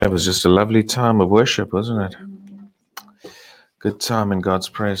That was just a lovely time of worship, wasn't it? Good time in God's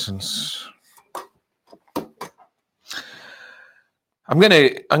presence. I'm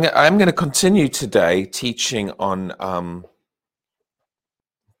gonna continue today teaching on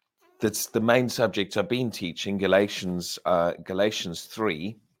that's the main subject I've been teaching, Galatians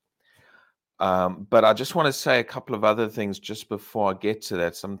 3. But I just want to say a couple of other things just before I get to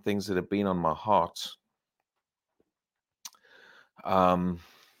that. Some things that have been on my heart.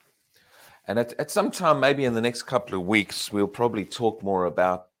 And at some time, maybe in the next couple of weeks, we'll probably talk more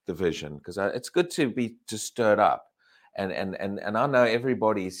about the vision, because it's good to be stirred up. And I know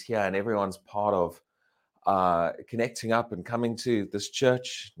everybody's here and everyone's part of connecting up and coming to this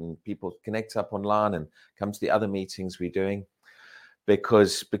church, and people connect up online and come to the other meetings we're doing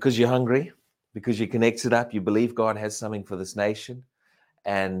because you're hungry, because you're connected up, you believe God has something for this nation,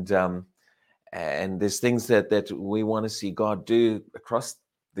 and there's things that we want to see God do across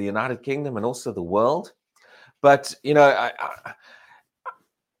the United Kingdom and also the world. But you know,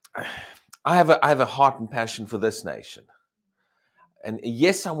 I have a heart and passion for this nation. And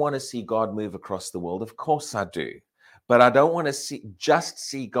yes, I want to see God move across the world. Of course I do. But I don't want to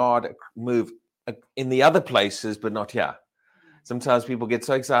see God move in the other places, but not here. Sometimes people get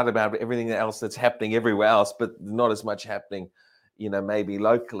so excited about everything else that's happening everywhere else, but not as much happening, maybe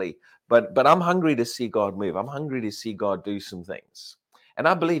locally. But I'm hungry to see God move. I'm hungry to see God do some things. And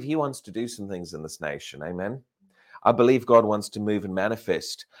I believe he wants to do some things in this nation. Amen. I believe God wants to move and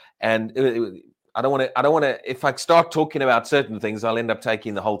manifest. And I don't want to, if I start talking about certain things, I'll end up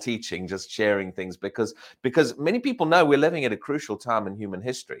taking the whole teaching, just sharing things, because many people know we're living at a crucial time in human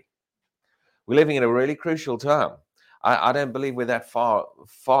history. We're living at a really crucial time. I don't believe we're that far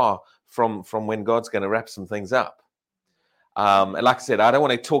from when God's going to wrap some things up. And like I said, I don't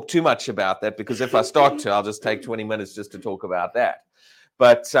want to talk too much about that, because if I start to, I'll just take 20 minutes just to talk about that.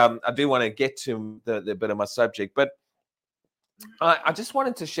 But I do want to get to the bit of my subject. But I just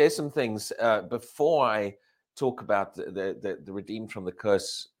wanted to share some things before I talk about the redeemed from the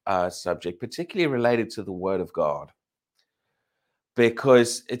curse subject, particularly related to the Word of God,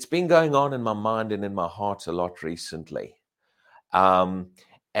 because it's been going on in my mind and in my heart a lot recently. Many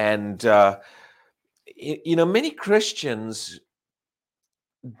Christians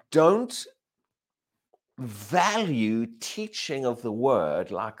don't value teaching of the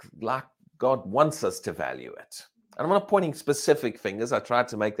Word like God wants us to value it. And I'm not pointing specific fingers. I tried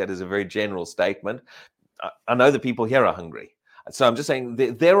to make that as a very general statement. I know the people here are hungry. So I'm just saying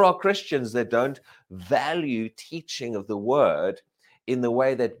there are Christians that don't value teaching of the Word in the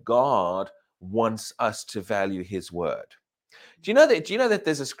way that God wants us to value his Word. Do you know that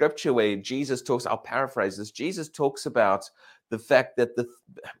there's a scripture where Jesus talks, I'll paraphrase this, Jesus talks about the fact that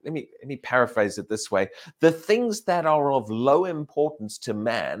let me paraphrase it this way: the things that are of low importance to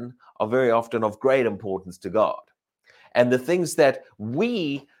man are very often of great importance to God. And the things that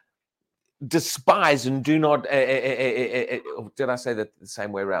we despise and do not, did I say that the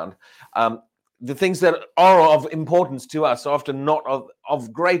same way around? The things that are of importance to us are often not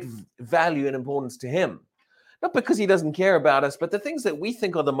of great value and importance to him. Not because he doesn't care about us, but the things that we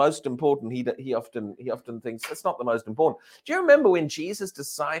think are the most important, he often thinks that's not the most important. Do you remember when Jesus'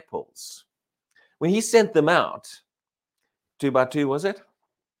 disciples, when he sent them out, 2 by 2, was it?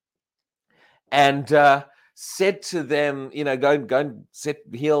 And said to them, go and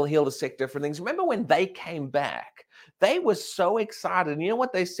heal the sick, different things. Remember when they came back, they were so excited. And you know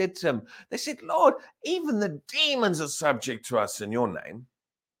what they said to him? They said, Lord, even the demons are subject to us in your name.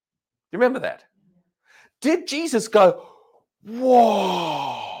 Do you remember that? Did Jesus go,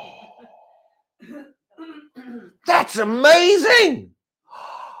 whoa, that's amazing.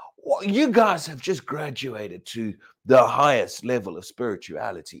 Well, you guys have just graduated to the highest level of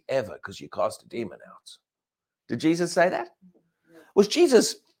spirituality ever because you cast a demon out. Did Jesus say that? Was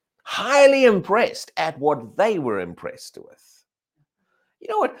Jesus highly impressed at what they were impressed with? You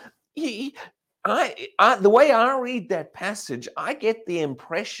know what? The way I read that passage, I get the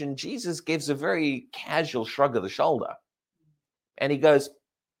impression Jesus gives a very casual shrug of the shoulder. And he goes,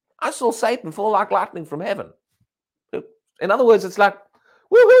 I saw Satan fall like lightning from heaven. In other words, it's like,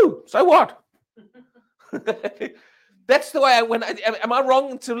 woohoo, so what? That's the way am I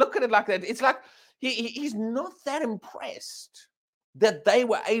wrong to look at it like that? It's like he's not that impressed that they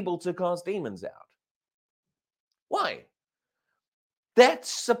were able to cast demons out. Why? That's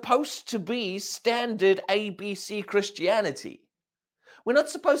supposed to be standard ABC Christianity. We're not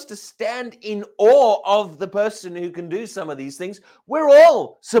supposed to stand in awe of the person who can do some of these things. We're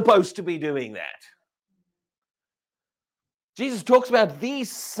all supposed to be doing that. Jesus talks about these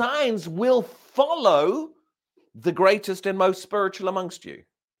signs will follow the greatest and most spiritual amongst you.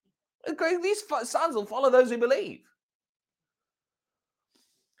 These signs will follow those who believe.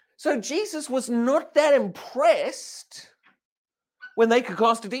 So Jesus was not that impressed when they could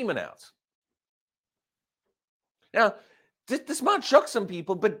cast a demon out. Now, this might shock some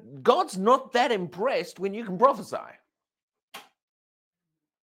people, but God's not that impressed when you can prophesy.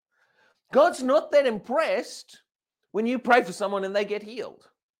 God's not that impressed when you pray for someone and they get healed.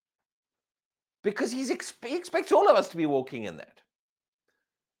 Because he expects all of us to be walking in that.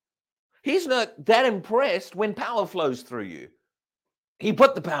 He's not that impressed when power flows through you. He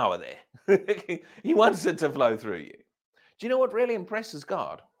put the power there. He wants it to flow through you. Do you know what really impresses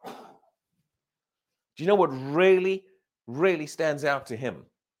God? Do you know what really, really stands out to him?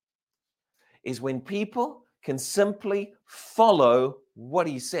 Is when people can simply follow what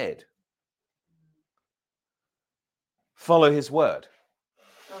he said. Follow his word.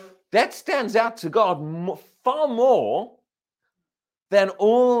 That stands out to God far more than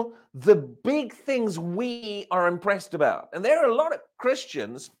all the big things we are impressed about. And there are a lot of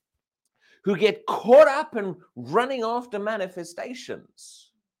Christians who get caught up in running after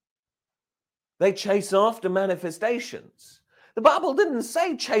manifestations. They chase after manifestations. The Bible didn't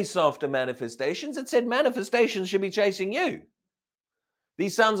say chase after manifestations. It said manifestations should be chasing you.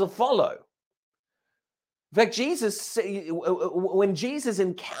 These signs will follow. In fact, when Jesus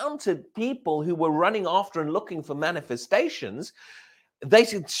encountered people who were running after and looking for manifestations, they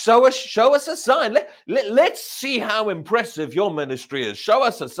said, show us a sign. Let's see how impressive your ministry is. Show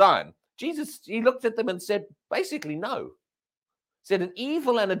us a sign. Jesus, he looked at them and said, basically, no. He said, an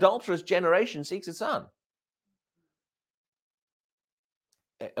evil and adulterous generation seeks a sign.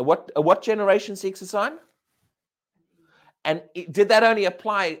 What generation seeks a sign? And did that only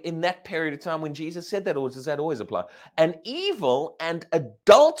apply in that period of time when Jesus said that, or does that always apply? An evil and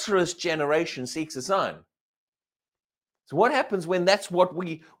adulterous generation seeks a sign. So what happens when that's what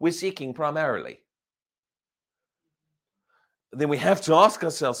we're seeking primarily? Then we have to ask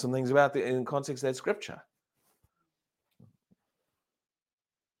ourselves some things about it in context of that scripture.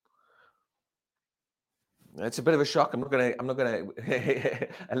 It's a bit of a shock. I'm not going to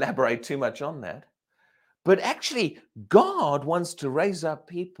elaborate too much on that. But actually, God wants to raise up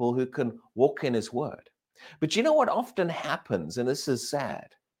people who can walk in his word. But you know what often happens, and this is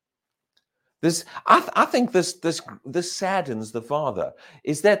sad. I think this saddens the Father,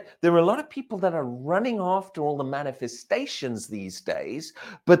 is that there are a lot of people that are running after all the manifestations these days,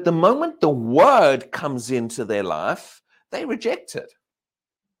 but the moment the word comes into their life, they reject it.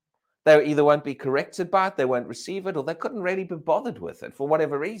 They either won't be corrected by it, they won't receive it, or they couldn't really be bothered with it for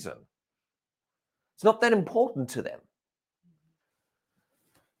whatever reason. It's not that important to them.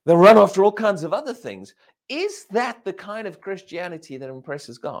 They run after all kinds of other things. Is that the kind of Christianity that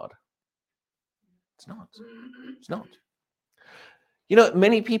impresses God? It's not. It's not. You know,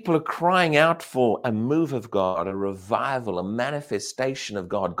 many people are crying out for a move of God, a revival, a manifestation of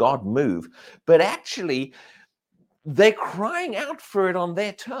God, God move. But actually, they're crying out for it on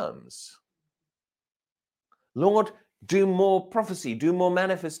their terms. Lord, do more prophecy, do more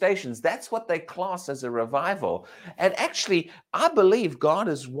manifestations. That's what they class as a revival. And actually, I believe God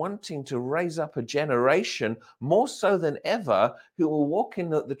is wanting to raise up a generation more so than ever who will walk in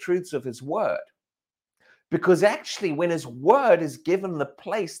the truths of his word. Because actually, when his word is given the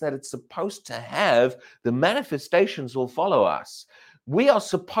place that it's supposed to have, the manifestations will follow us. We are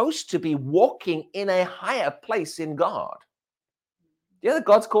supposed to be walking in a higher place in God. Yeah,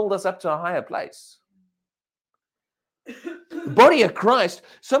 God's called us up to a higher place. The body of Christ,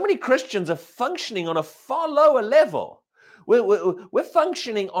 so many Christians are functioning on a far lower level. We're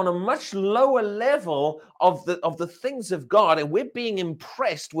functioning on a much lower level of the things of God, and we're being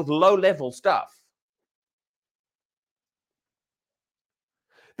impressed with low-level stuff.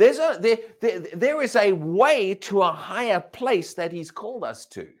 There is a way to a higher place that he's called us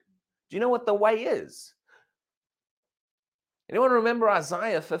to. Do you know what the way is? Anyone remember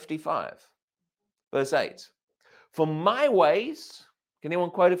Isaiah 55, verse 8? For my ways, can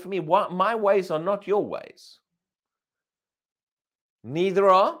anyone quote it for me? My ways are not your ways. Neither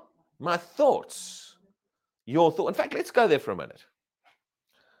are my thoughts your thoughts. In fact, let's go there for a minute.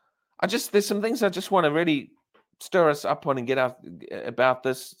 There's some things I just want to really stir us up on and get out about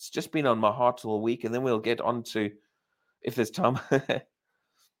this. It's just been on my heart all week, and then we'll get on to, if there's time.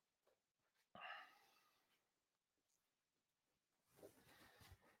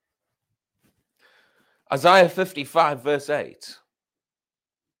 Isaiah 55, verse 8.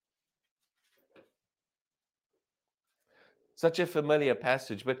 Such a familiar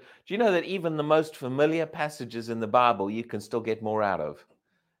passage, but do you know that even the most familiar passages in the Bible, you can still get more out of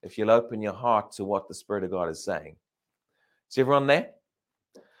if you'll open your heart to what the Spirit of God is saying? Is everyone there?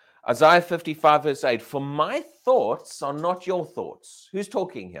 Isaiah 55 verse 8, for my thoughts are not your thoughts. Who's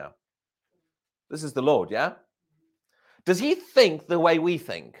talking here? This is the Lord, yeah? Does he think the way we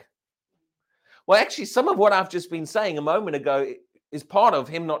think? Well, actually, some of what I've just been saying a moment ago is part of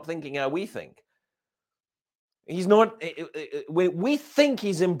him not thinking how we think. He's not, we think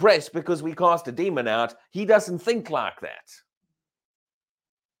he's impressed because we cast a demon out. He doesn't think like that.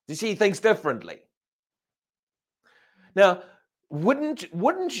 You see, he thinks differently. Now, wouldn't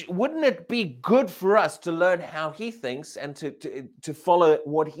it be good for us to learn how he thinks and to follow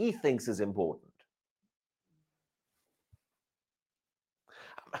what he thinks is important?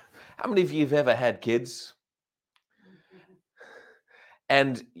 How many of you have ever had kids?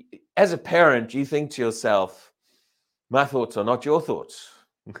 And as a parent, you think to yourself, my thoughts are not your thoughts.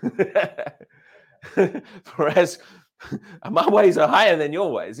 Whereas my ways are higher than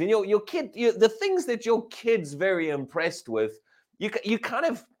your ways. And your kid, the things that your kid's very impressed with, you kind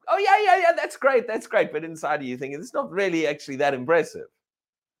of, oh, yeah, that's great. But inside of you thinking, it's not really actually that impressive.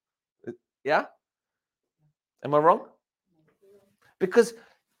 Yeah? Am I wrong? Because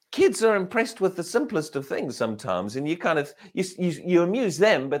kids are impressed with the simplest of things sometimes, and you kind of you amuse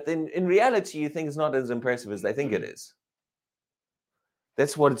them, but then in reality you think it's not as impressive as they think it is.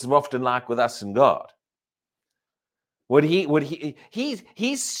 That's what it's often like with us and God. He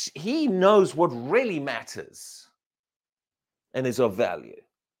knows what really matters and is of value.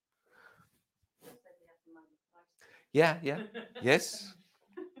 Yeah, yes.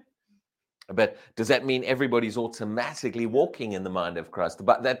 But does that mean everybody's automatically walking in the mind of Christ?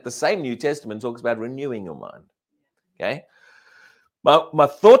 But that the same New Testament talks about renewing your mind. Okay? My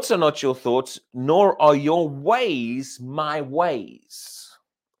thoughts are not your thoughts, nor are your ways my ways.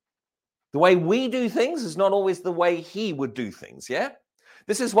 The way we do things is not always the way he would do things, yeah?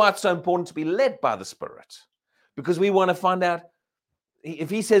 This is why it's so important to be led by the Spirit, because we want to find out if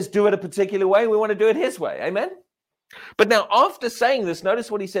he says do it a particular way, we want to do it his way. Amen? But now, after saying this,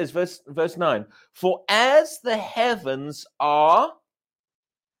 notice what he says, verse 9. For as the heavens are,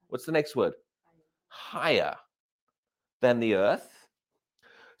 what's the next word? Higher than the earth,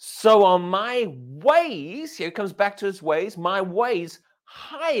 so are my ways, here it comes back to his ways, my ways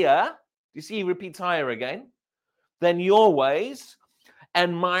higher, you see he repeats higher again, than your ways,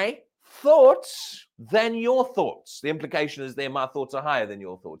 and my thoughts than your thoughts. The implication is there, my thoughts are higher than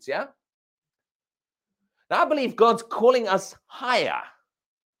your thoughts, yeah? Now, I believe God's calling us higher.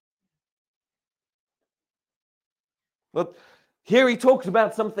 Look, here he talks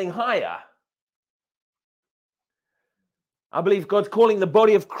about something higher. I believe God's calling the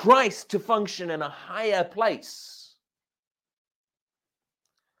body of Christ to function in a higher place.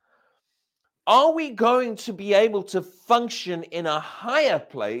 Are we going to be able to function in a higher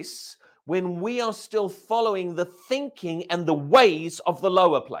place when we are still following the thinking and the ways of the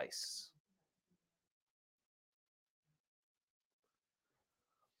lower place?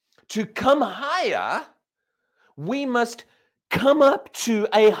 To come higher, we must come up to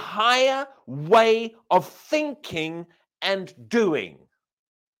a higher way of thinking and doing.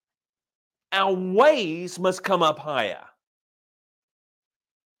 Our ways must come up higher.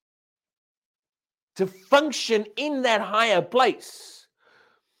 To function in that higher place.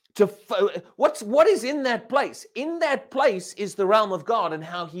 What is in that place? In that place is the realm of God and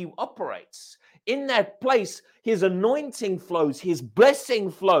how he operates. In that place, his anointing flows, his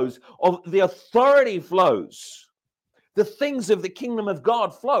blessing flows, of the authority flows. The things of the kingdom of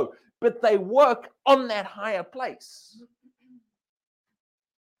God flow, but they work on that higher place.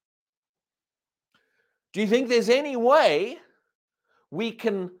 Do you think there's any way we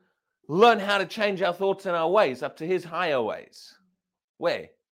can learn how to change our thoughts and our ways up to his higher ways? Where?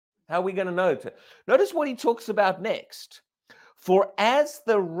 How are we going to know? Notice what he talks about next. For as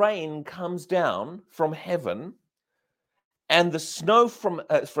the rain comes down from heaven, and the snow from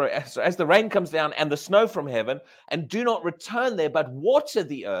as the rain comes down and the snow from heaven, and do not return there, but water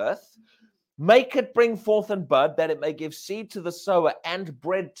the earth, make it bring forth and bud, that it may give seed to the sower and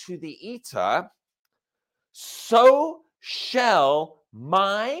bread to the eater, so shall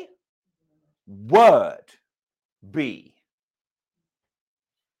my word be.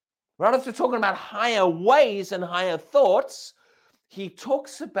 Right after talking about higher ways and higher thoughts, he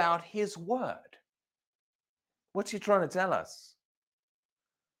talks about his word. What's he trying to tell us?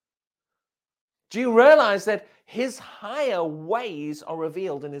 Do you realize that his higher ways are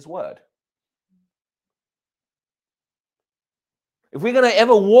revealed in his word? If we're going to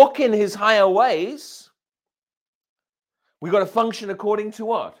ever walk in his higher ways, we've got to function according to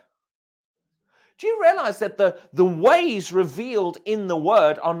what? Do you realize that the ways revealed in the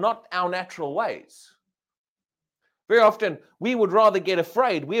word are not our natural ways? Very often, we would rather get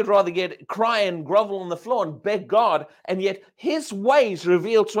afraid. We'd rather cry and grovel on the floor and beg God. And yet his ways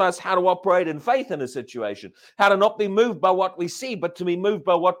reveal to us how to operate in faith in a situation, how to not be moved by what we see, but to be moved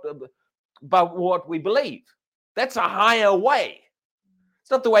by what we believe. That's a higher way.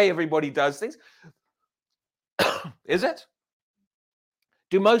 It's not the way everybody does things. Is it?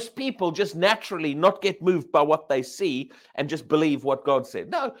 Do most people just naturally not get moved by what they see and just believe what God said?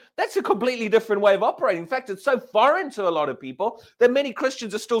 No, that's a completely different way of operating. In fact, it's so foreign to a lot of people that many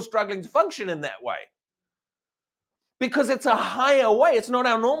Christians are still struggling to function in that way. Because it's a higher way. It's not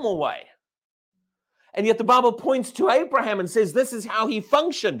our normal way. And yet the Bible points to Abraham and says this is how he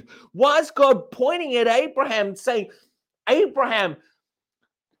functioned. Why is God pointing at Abraham and saying, Abraham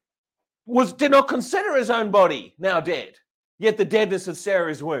did not consider his own body now dead, yet the deadness of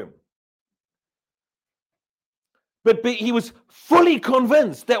Sarah's womb? But he was fully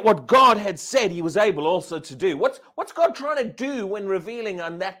convinced that what God had said he was able also to do. What's God trying to do when revealing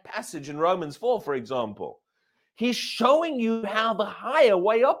on that passage in Romans 4, for example? He's showing you how the higher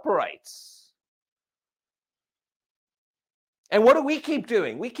way operates. And what do we keep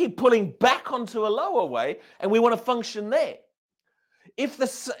doing? We keep pulling back onto a lower way, and we want to function there. If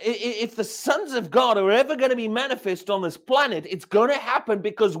the sons of God are ever going to be manifest on this planet, it's going to happen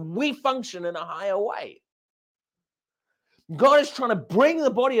because we function in a higher way. God is trying to bring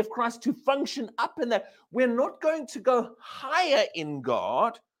the body of Christ to function up in that. We're not going to go higher in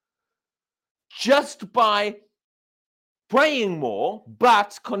God just by praying more,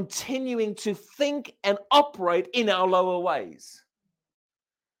 but continuing to think and operate in our lower ways.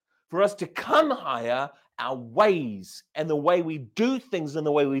 For us to come higher, our ways and the way we do things and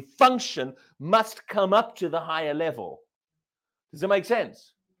the way we function must come up to the higher level. Does that make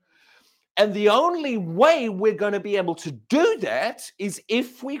sense? And the only way we're going to be able to do that is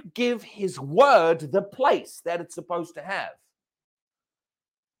if we give his word the place that it's supposed to have.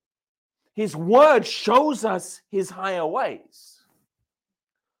 His word shows us his higher ways.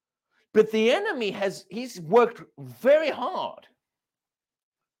 But the enemy he's worked very hard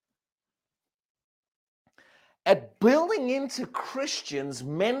at building into Christians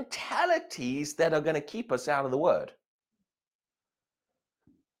mentalities that are going to keep us out of the word.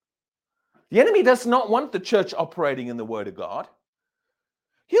 The enemy does not want the church operating in the word of God.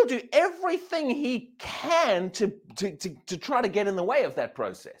 He'll do everything he can to try to get in the way of that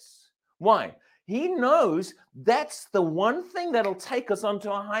process. Why? He knows that's the one thing that'll take us onto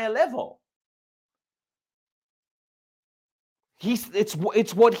a higher level.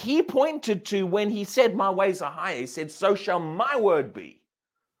 It's what he pointed to when he said, my ways are higher. He said, so shall my word be.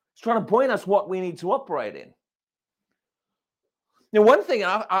 He's trying to point us what we need to operate in. Now, one thing,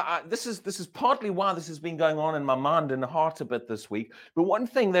 this is partly why this has been going on in my mind and heart a bit this week, but one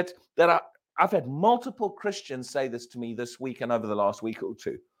thing that I've had multiple Christians say this to me this week and over the last week or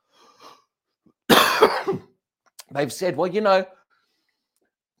two. They've said, well, you know,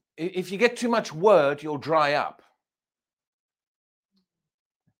 if you get too much word, you'll dry up.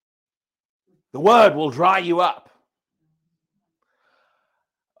 The word will dry you up.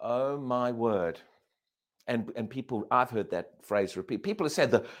 Oh, my word. And people, I've heard that phrase repeat. People have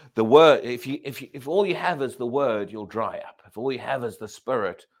said the word, if all you have is the word, you'll dry up. If all you have is the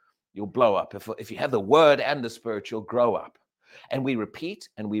spirit, you'll blow up. If you have the word and the spirit, you'll grow up. And we repeat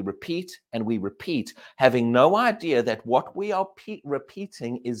and we repeat and we repeat, having no idea that what we are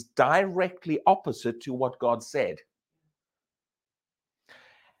repeating is directly opposite to what God said.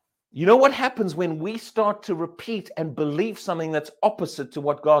 You know what happens when we start to repeat and believe something that's opposite to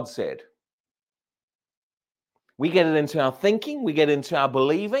what God said? We get it into our thinking, we get into our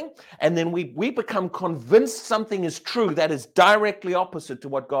believing, and then we become convinced something is true that is directly opposite to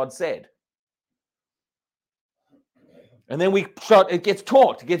what God said. And then it gets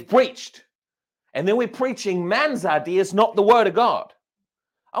taught, it gets preached. And then we're preaching man's ideas, not the word of God.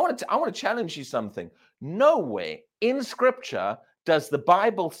 I want to challenge you something. Nowhere in Scripture does the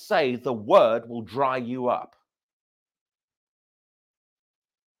Bible say the word will dry you up.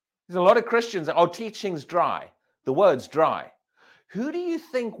 There's a lot of Christians, teaching's dry. The word's dry. Who do you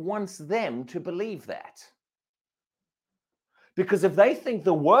think wants them to believe that? Because if they think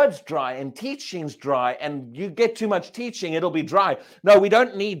the word's dry and teaching's dry and you get too much teaching, it'll be dry. No, we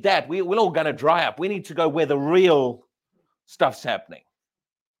don't need that. We're all going to dry up. We need to go where the real stuff's happening.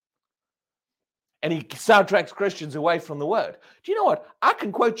 And he sidetracks Christians away from the word. Do you know what? I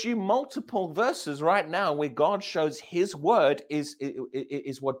can quote you multiple verses right now where God shows his word is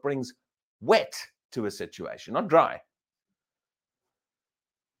what brings wet to a situation, not dry.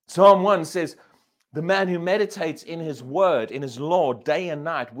 Psalm 1 says, the man who meditates in his word, in his law, day and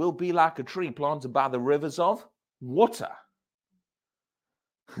night, will be like a tree planted by the rivers of water.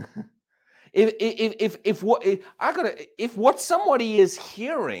 If what somebody is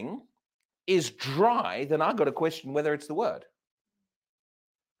hearing is dry, then I got to question whether it's the word.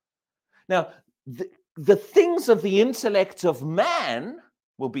 Now, the things of the intellect of man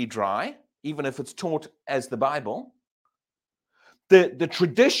will be dry, even if it's taught as the Bible. The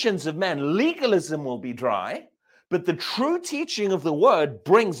traditions of man, legalism will be dry, but the true teaching of the word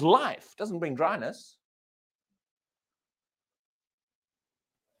brings life, doesn't bring dryness.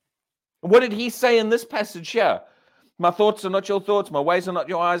 What did he say in this passage here? My thoughts are not your thoughts, my ways are not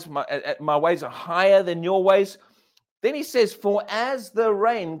your ways, my ways are higher than your ways. Then he says, for as the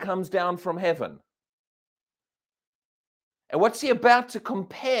rain comes down from heaven. And what's he about to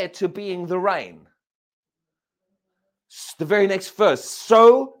compare to being the rain? The very next verse,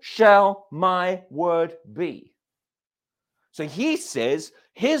 so shall my word be. So he says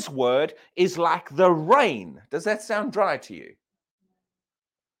his word is like the rain. Does that sound dry to you?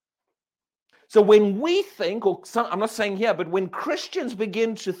 So when we think, I'm not saying here, but when Christians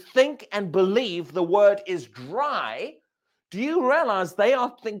begin to think and believe the word is dry, do you realize they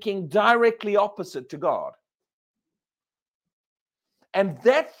are thinking directly opposite to God? And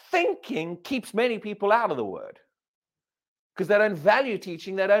that thinking keeps many people out of the word. Because they don't value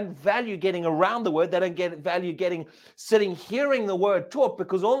teaching, they don't value getting around the word, they don't value sitting, hearing the word taught,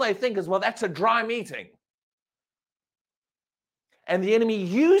 because all they think is, well, that's a dry meeting. And the enemy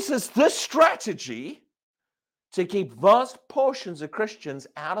uses this strategy to keep vast portions of Christians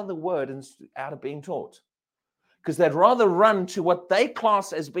out of the word and out of being taught. Because they'd rather run to what they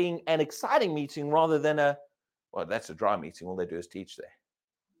class as being an exciting meeting rather than well, that's a dry meeting, all they do is teach there.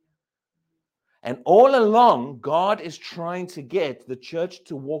 And all along, God is trying to get the church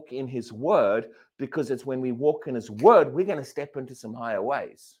to walk in his word, because it's when we walk in his word, we're going to step into some higher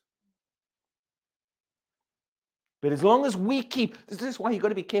ways. But as long as we this is why you've got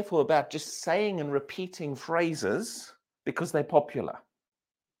to be careful about just saying and repeating phrases because they're popular.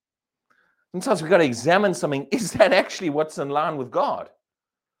 Sometimes we've got to examine something. Is that actually what's in line with God?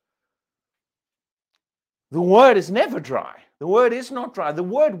 The word is never dry. The word is not dry. The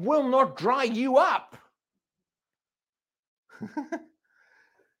word will not dry you up.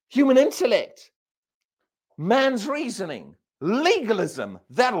 Human intellect, man's reasoning, legalism,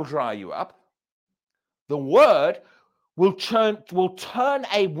 that'll dry you up. The word will turn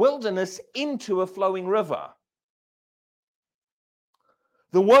a wilderness into a flowing river.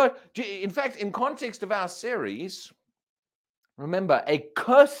 The word, in fact, in context of our series, remember, a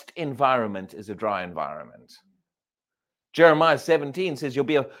cursed environment is a dry environment. Jeremiah 17 says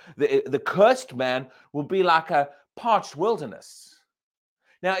the cursed man will be like a parched wilderness.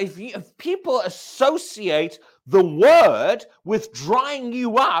 Now, if people associate the word with drying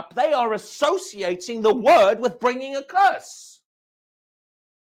you up, they are associating the word with bringing a curse.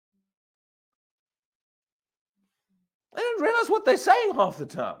 They don't realize what they're saying half the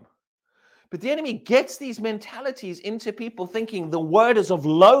time. But the enemy gets these mentalities into people thinking the word is of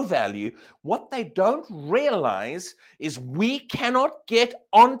low value. What they don't realize is we cannot get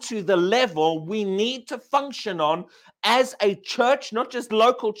onto the level we need to function on as a church, not just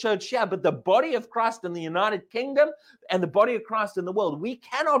local church here, but the body of Christ in the United Kingdom and the body of Christ in the world. We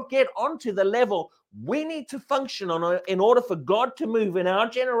cannot get onto the level we need to function on in order for God to move in our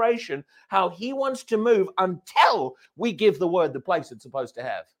generation how he wants to move until we give the word the place it's supposed to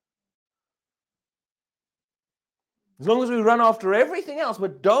have. As long as we run after everything else,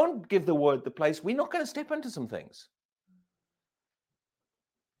 but don't give the word the place, we're not going to step into some things.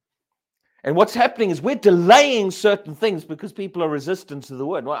 And what's happening is we're delaying certain things because people are resistant to the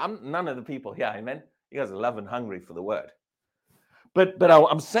word. Well, none of the people here, amen? You guys are loving, hungry for the word. But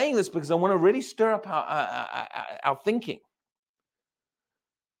I'm saying this because I want to really stir up our thinking.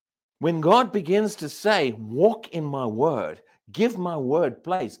 When God begins to say, walk in my word, give my word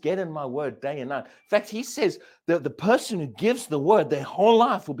place, get in my word day and night. In fact, he says that the person who gives the word, their whole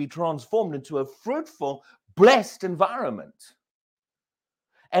life will be transformed into a fruitful, blessed environment.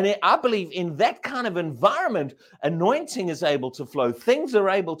 And I believe in that kind of environment, anointing is able to flow. Things are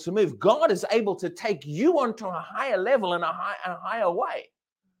able to move. God is able to take you onto a higher level in a higher way.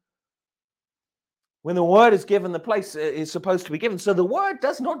 When the word is given the place is supposed to be given. So the word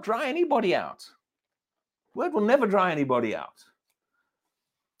does not dry anybody out. The word will never dry anybody out.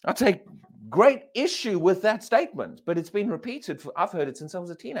 I take great issue with that statement, but it's been repeated. I've heard it since I was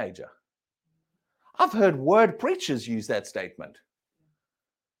a teenager. I've heard word preachers use that statement.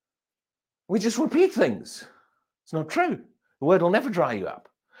 We just repeat things. It's not true. The word will never dry you up.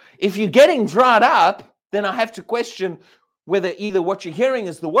 If you're getting dried up, then I have to question whether either what you're hearing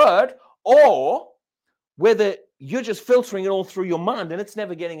is the word or whether you're just filtering it all through your mind and it's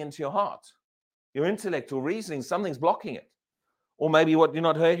never getting into your heart. Your intellect or reasoning, something's blocking it. Or maybe what you're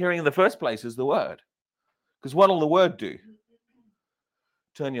not hearing in the first place is the word. Because what will the word do?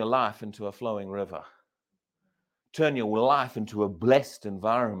 Turn your life into a flowing river. Turn your life into a blessed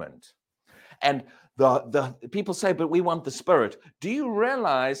environment. And the people say, but we want the Spirit. Do you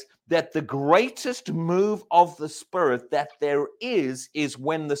realize that the greatest move of the Spirit that there is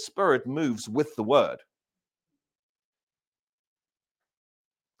when the Spirit moves with the Word?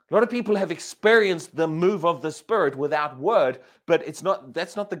 A lot of people have experienced the move of the Spirit without Word, but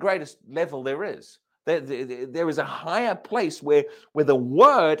that's not the greatest level there is. There is a higher place where the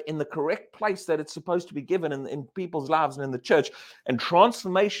Word in the correct place that it's supposed to be given in people's lives and in the church, and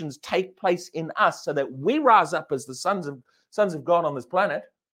transformations take place in us so that we rise up as the sons of God on this planet.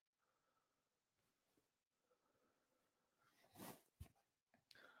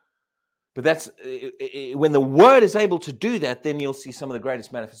 But that's when the Word is able to do that, then you'll see some of the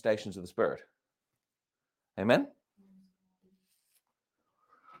greatest manifestations of the Spirit. Amen?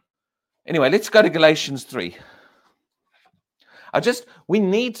 Anyway, let's go to Galatians 3. We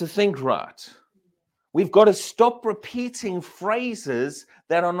need to think right. We've got to stop repeating phrases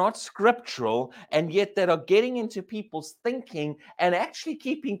that are not scriptural and yet that are getting into people's thinking and actually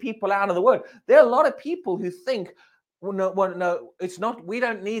keeping people out of the Word. There are a lot of people who think, no, it's not, we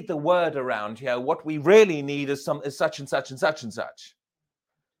don't need the Word around here. What we really need is such and such and such and such.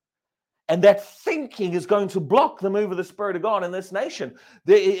 And that thinking is going to block the move of the Spirit of God in this nation.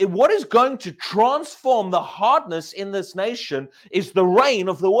 What is going to transform the hardness in this nation is the reign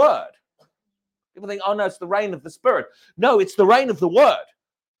of the Word. People think, oh no, it's the reign of the Spirit. No, it's the reign of the Word.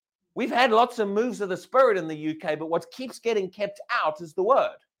 We've had lots of moves of the Spirit in the UK, but what keeps getting kept out is the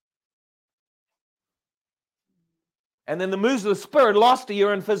Word. And then the moves of the Spirit last a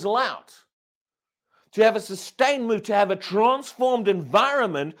year and fizzle out. To have a sustained move, to have a transformed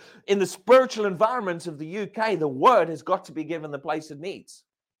environment in the spiritual environments of the UK, the Word has got to be given the place it needs.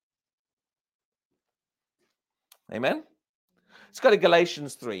 Amen? Let's go to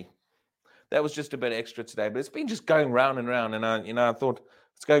Galatians 3. That was just a bit extra today, but it's been just going round and round, and I thought,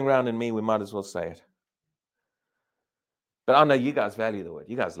 it's going round in me, we might as well say it. But I know you guys value the Word.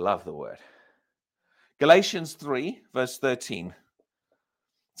 You guys love the Word. Galatians 3, verse 13.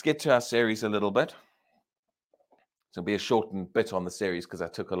 Let's get to our series a little bit. It'll be a shortened bit on the series because I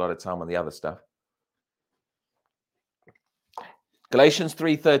took a lot of time on the other stuff. Galatians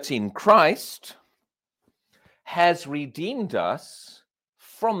 3:13. Christ has redeemed us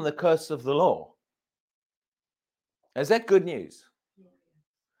from the curse of the law. Is that good news?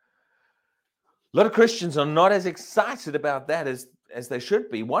 A lot of Christians are not as excited about that as they should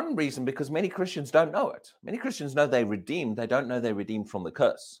be. One reason, because many Christians don't know it. Many Christians know they're redeemed. They don't know they're redeemed from the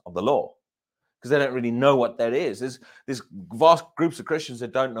curse of the law, because they don't really know what that is. There's vast groups of Christians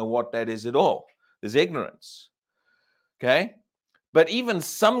that don't know what that is at all. There's ignorance. Okay? But even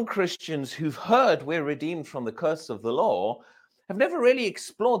some Christians who've heard we're redeemed from the curse of the law have never really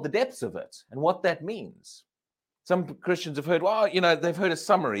explored the depths of it and what that means. Some Christians have heard, well, they've heard a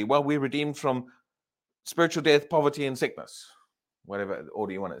summary. Well, we're redeemed from spiritual death, poverty, and sickness. Whatever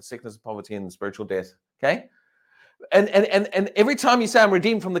order you want it. Sickness, poverty, and spiritual death. Okay? And every time you say I'm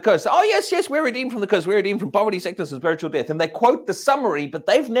redeemed from the curse, oh, yes, we're redeemed from the curse. We're redeemed from poverty, sickness, and spiritual death. And they quote the summary, but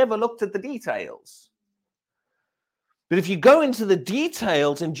they've never looked at the details. But if you go into the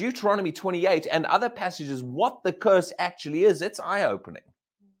details in Deuteronomy 28 and other passages, what the curse actually is, it's eye-opening.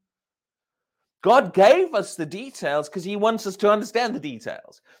 God gave us the details because he wants us to understand the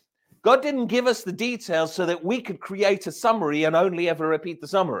details. God didn't give us the details so that we could create a summary and only ever repeat the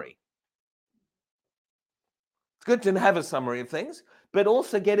summary. It's good to have a summary of things, but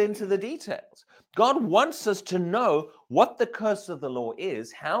also get into the details. God wants us to know what the curse of the law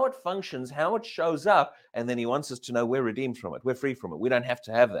is, how it functions, how it shows up, and then he wants us to know we're redeemed from it. We're free from it. We don't have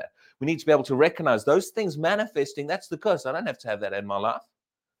to have that. We need to be able to recognize those things manifesting. That's the curse. I don't have to have that in my life.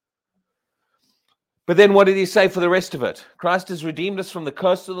 But then what did he say for the rest of it? Christ has redeemed us from the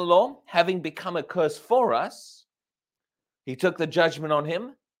curse of the law, having become a curse for us. He took the judgment on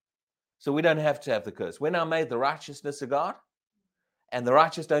him, so we don't have to have the curse. We're now made the righteousness of God, and the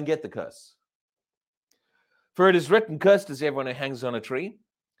righteous don't get the curse. For it is written, cursed is everyone who hangs on a tree.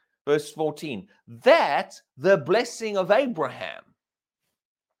 Verse 14, that the blessing of Abraham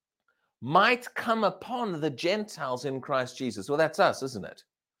might come upon the Gentiles in Christ Jesus. Well, that's us, isn't it?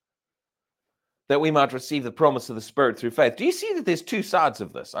 That we might receive the promise of the Spirit through faith. Do you see that there's two sides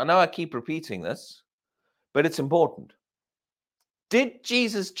of this? I know I keep repeating this, but it's important. Did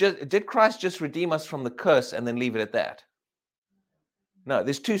Christ just redeem us from the curse and then leave it at that? No,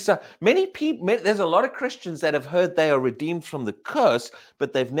 there's two sides. Many people, there's a lot of Christians that have heard they are redeemed from the curse,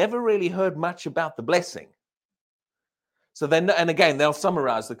 but they've never really heard much about the blessing. So then, and again, they'll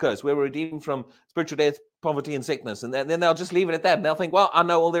summarize the curse. We're redeemed from spiritual death, poverty, and sickness. And then they'll just leave it at that. And they'll think, well, I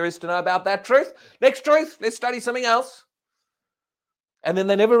know all there is to know about that truth. Next truth, let's study something else. And then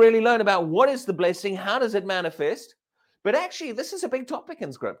they never really learn about what is the blessing, how does it manifest. But actually, this is a big topic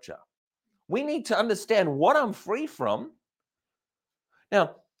in Scripture. We need to understand what I'm free from.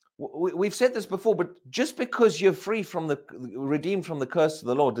 Now, we've said this before, but just because you're free from redeemed from the curse of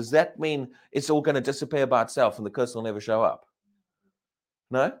the law, does that mean it's all going to disappear by itself and the curse will never show up?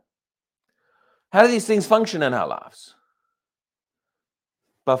 No? How do these things function in our lives?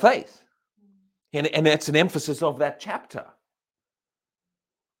 By faith. And that's an emphasis of that chapter.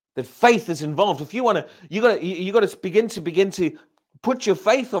 That faith is involved. If you want to, you got to begin to put your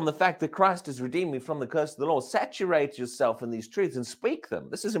faith on the fact that Christ has redeemed me from the curse of the law. Saturate yourself in these truths and speak them.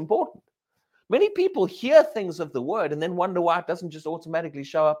 This is important. Many people hear things of the word and then wonder why it doesn't just automatically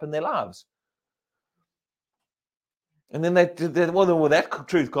show up in their lives. And then well, that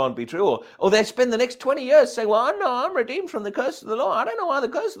truth can't be true. Or they spend the next 20 years saying, well, I know I'm redeemed from the curse of the law. I don't know why the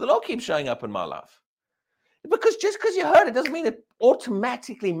curse of the law keeps showing up in my life. Because just because you heard it doesn't mean it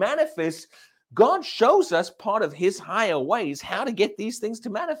automatically manifests. God shows us part of his higher ways how to get these things to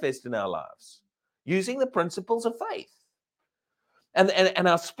manifest in our lives using the principles of faith. And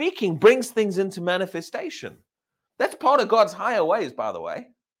our speaking brings things into manifestation. That's part of God's higher ways, by the way.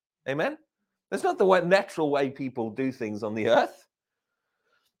 Amen? That's not the natural way people do things on the earth.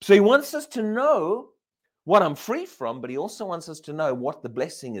 So he wants us to know what I'm free from, but he also wants us to know what the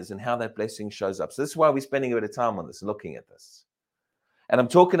blessing is and how that blessing shows up. So this is why we're spending a bit of time on this, looking at this. And I'm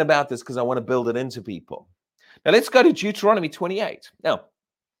talking about this because I want to build it into people. Now let's go to Deuteronomy 28. Now,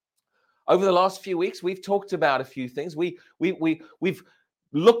 over the last few weeks, we've talked about a few things. We've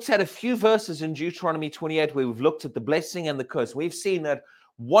looked at a few verses in Deuteronomy 28 where we've looked at the blessing and the curse. We've seen that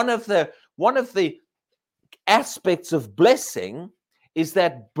one of the aspects of blessing is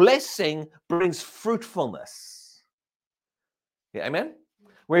that blessing brings fruitfulness. Yeah, amen?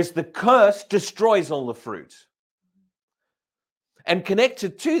 Whereas the curse destroys all the fruit. And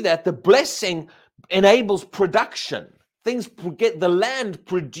connected to that, the blessing enables production. Things get the land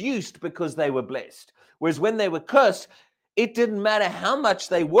produced because they were blessed. Whereas when they were cursed, it didn't matter how much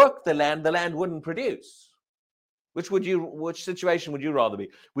they worked the land wouldn't produce. Which situation would you rather be?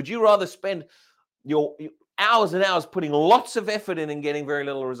 Would you rather spend your hours and hours putting lots of effort in and getting very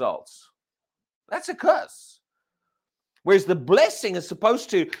little results? That's a curse. Whereas the blessing is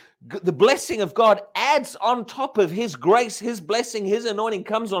the blessing of God adds on top of his grace, his blessing, his anointing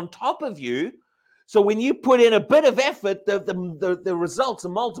comes on top of you. So when you put in a bit of effort, the results are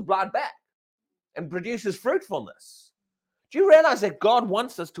multiplied back and produces fruitfulness. Do you realize that God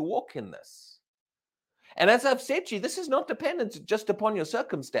wants us to walk in this? And as I've said to you, this is not dependent just upon your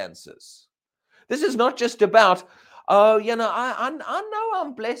circumstances. This is not just about, oh, I know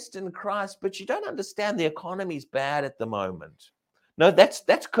I'm blessed in Christ, but you don't understand the economy's bad at the moment. No,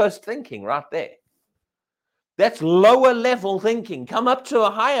 that's cursed thinking right there. That's lower level thinking. Come up to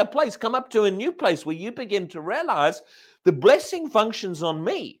a higher place, come up to a new place where you begin to realize the blessing functions on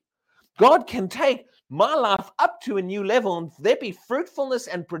me. God can take my life up to a new level and there be fruitfulness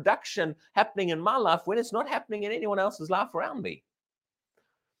and production happening in my life when it's not happening in anyone else's life around me.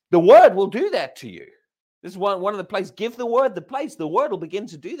 The word will do that to you. This is one of the places. Give the word the place. The word will begin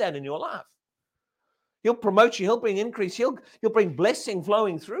to do that in your life. He'll promote you. He'll bring increase. He'll bring blessing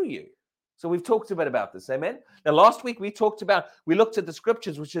flowing through you. So we've talked a bit about this. Amen. Now, last week we looked at the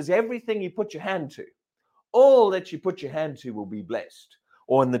scriptures, which is everything you put your hand to. All that you put your hand to will be blessed.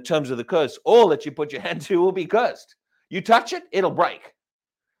 Or in the terms of the curse, all that you put your hand to will be cursed. You touch it, it'll break.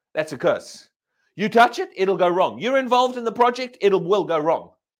 That's a curse. You touch it, it'll go wrong. You're involved in the project, will go wrong.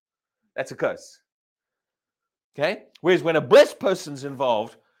 That's a curse. Okay? Whereas when a blessed person's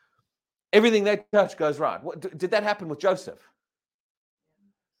involved, everything they touch goes right. Did that happen with Joseph?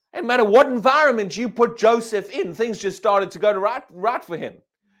 And no matter what environment you put Joseph in, things just started to go right for him.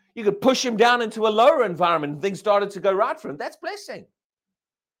 You could push him down into a lower environment and things started to go right for him. That's blessing.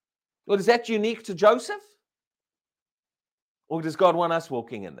 Or is that unique to Joseph? Or does God want us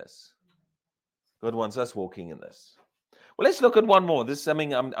walking in this? God wants us walking in this. Well, let's look at one more. This is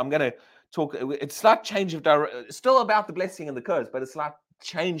something I'm going to talk. It's a slight change of direction. It's still about the blessing and the curse, but it's like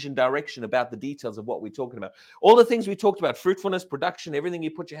change in direction about the details of what we're talking about. All the things we talked about, fruitfulness, production, everything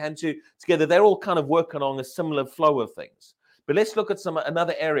you put your hand to together, they're all kind of working on a similar flow of things. But let's look at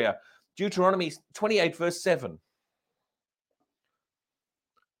another area. Deuteronomy 28, verse 7.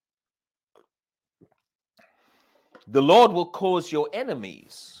 the Lord will cause your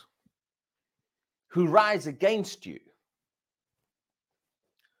enemies who rise against you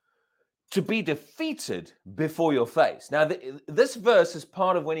to be defeated before your face. Now, this verse is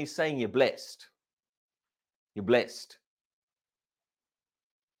part of when he's saying you're blessed. You're blessed.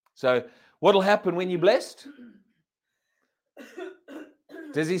 So what will happen when you're blessed?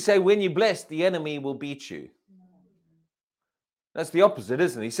 Does he say when you're blessed, the enemy will beat you? That's the opposite,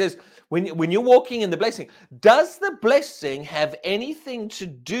 isn't it? He says when you're walking in the blessing, does the blessing have anything to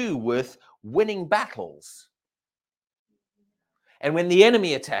do with winning battles? And when the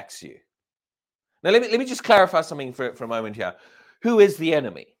enemy attacks you? Now, let me just clarify something for a moment here. Who is the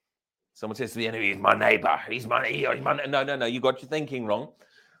enemy? Someone says the enemy is my neighbor. He's my no. You got your thinking wrong.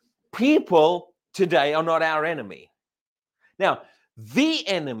 People today are not our enemy. Now, the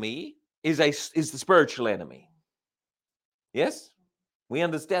enemy is the spiritual enemy. Yes? We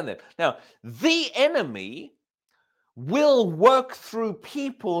understand that. Now, the enemy will work through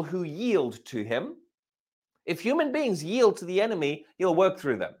people who yield to him. If human beings yield to the enemy, he'll work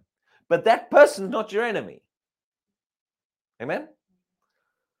through them. But that person's not your enemy. Amen?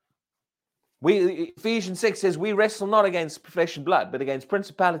 Ephesians 6 says, we wrestle not against flesh and blood, but against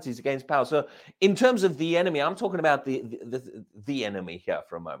principalities, against power. So in terms of the enemy, I'm talking about the enemy here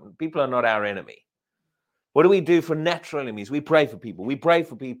for a moment. People are not our enemy. What do we do for natural enemies? We pray for people. We pray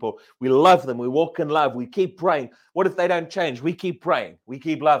for people. We love them. We walk in love. We keep praying. What if they don't change? We keep praying. We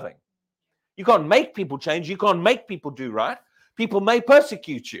keep loving. You can't make people change. You can't make people do right. People may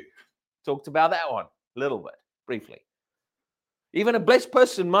persecute you. Talked about that one a little bit, briefly. Even a blessed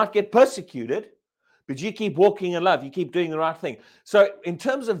person might get persecuted, but you keep walking in love. You keep doing the right thing. So in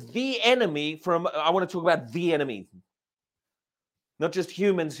terms of the enemy, I want to talk about the enemy. Not just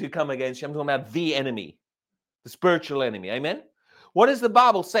humans who come against you. I'm talking about the enemy, the spiritual enemy. Amen? What does the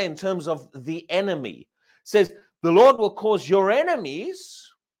Bible say in terms of the enemy? It says, the Lord will cause your enemies,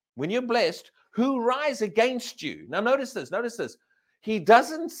 when you're blessed, who rise against you. Now notice this. He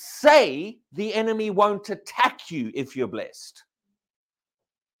doesn't say the enemy won't attack you if you're blessed.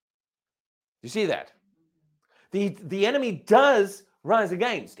 You see that? The enemy does rise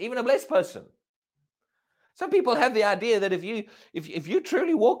against, even a blessed person. Some people have the idea that if you're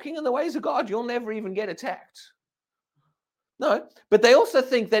truly walking in the ways of God, you'll never even get attacked. No, but they also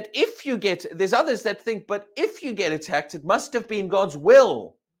think that there's others that think, but if you get attacked, it must have been God's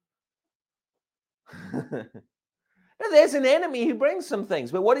will. There's an enemy who brings some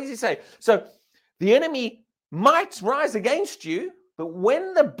things, but what does he say? So the enemy might rise against you, but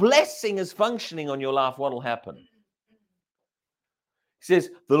when the blessing is functioning on your life, what will happen? He says,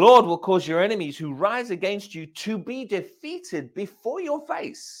 the Lord will cause your enemies who rise against you to be defeated before your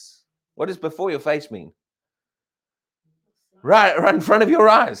face. What does before your face mean? Right in front of your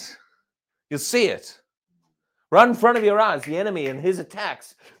eyes. You'll see it. Right in front of your eyes, the enemy and his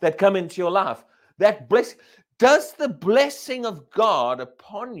attacks that come into your life. That blessing. Does the blessing of God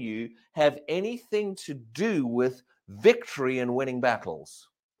upon you have anything to do with victory and winning battles?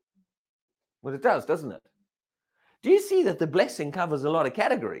 Well, it does, doesn't it? Do you see that the blessing covers a lot of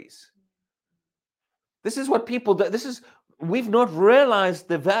categories? This is what people do. We've not realized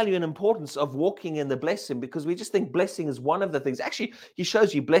the value and importance of walking in the blessing because we just think blessing is one of the things. Actually, he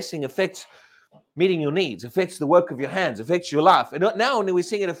shows you blessing affects meeting your needs, affects the work of your hands, affects your life. And now we're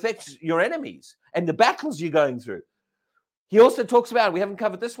seeing it affects your enemies and the battles you're going through. He also talks about, we haven't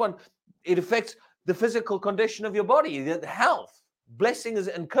covered this one, it affects the physical condition of your body, the health. Blessing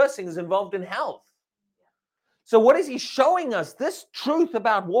and cursing is involved in health. So what is he showing us? This truth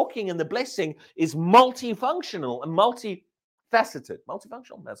about walking in the blessing is multifunctional and multifaceted.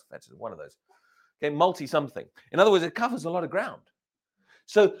 Multifunctional? That's one of those. Okay, multi-something. In other words, it covers a lot of ground.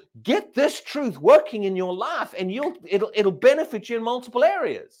 So get this truth working in your life and it'll benefit you in multiple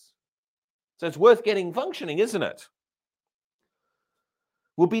areas. So it's worth getting functioning, isn't it?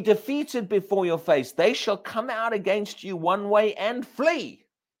 Will be defeated before your face. They shall come out against you one way and flee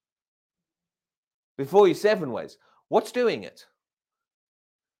before you 7 ways. What's doing it?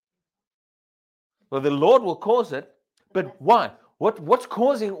 Well, the Lord will cause it, but why? What's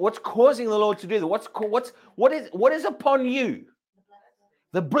causing the Lord to do that? What is upon you?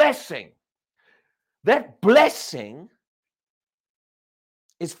 The blessing. That blessing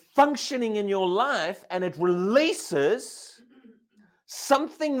is functioning in your life and it releases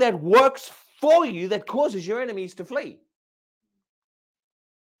something that works for you that causes your enemies to flee.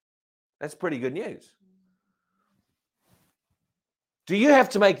 That's pretty good news. Do you have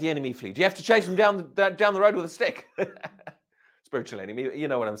to make the enemy flee? Do you have to chase them down the road with a stick? Spiritual enemy, you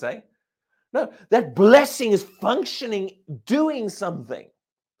know what I'm saying? No, that blessing is functioning, doing something.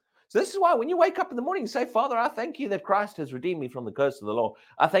 So this is why when you wake up in the morning, you say, Father, I thank you that Christ has redeemed me from the curse of the law.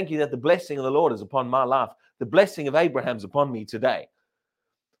 I thank you that the blessing of the Lord is upon my life. The blessing of Abraham's upon me today.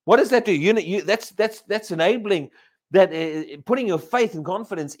 What does that do? That's enabling that, putting your faith and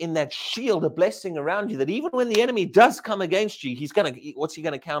confidence in that shield of blessing around you, that even when the enemy does come against you, what's he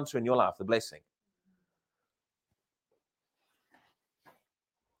going to counter in your life? The blessing.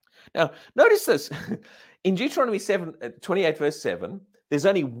 Now, notice this. In Deuteronomy 28, verse 7, there's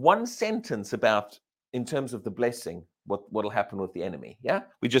only one sentence about, in terms of the blessing, what will happen with the enemy. Yeah?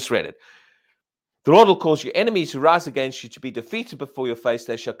 We just read it. The Lord will cause your enemies who rise against you to be defeated before your face.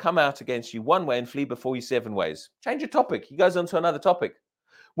 They shall come out against you one way and flee before you 7 ways. Change your topic. He goes on to another topic.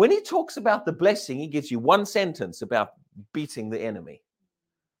 When he talks about the blessing, he gives you one sentence about beating the enemy.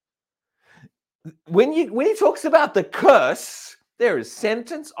 When he talks about the curse, there is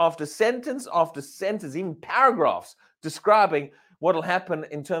sentence after sentence after sentence, even paragraphs describing what will happen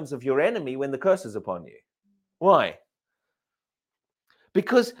in terms of your enemy when the curse is upon you. Why?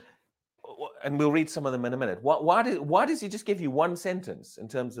 Because, and we'll read some of them in a minute. Why does he just give you one sentence in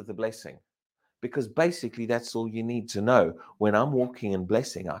terms of the blessing? Because basically that's all you need to know. When I'm walking in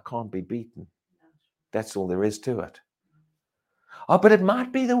blessing, I can't be beaten. That's all there is to it. Oh, but it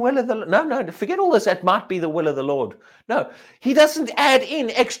might be the will of the Lord. No, forget all this. It might be the will of the Lord. No, he doesn't add in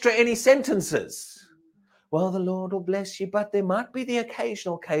extra any sentences. Well, the Lord will bless you, but there might be the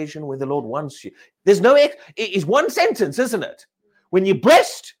occasional occasion where the Lord wants you. There's no, it is one sentence, isn't it? When you're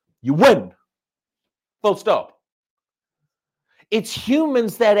blessed, you win. Full stop. It's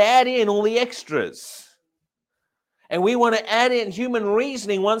humans that add in all the extras. And we want to add in human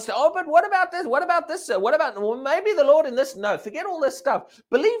reasoning once. Oh, but what about this? What about this? What about, well, maybe the Lord in this? No, forget all this stuff.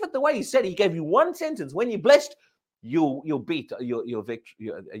 Believe it the way he said. He gave you one sentence. When you're blessed, you'll beat your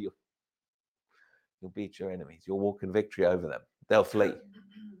victory. You'll beat your enemies. You'll walk in victory over them. They'll flee.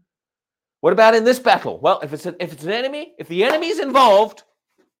 What about in this battle? Well, if it's an enemy, if the enemy is involved,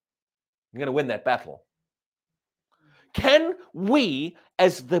 you're going to win that battle. Can we,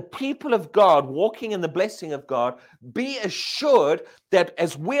 as the people of God, walking in the blessing of God, be assured that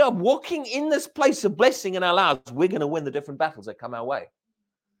as we are walking in this place of blessing in our lives, we're going to win the different battles that come our way?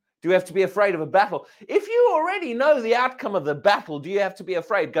 Do you have to be afraid of a battle? If you already know the outcome of the battle, do you have to be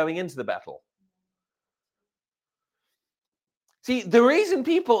afraid going into the battle? See, the reason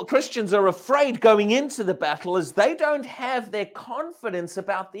Christians are afraid going into the battle is they don't have their confidence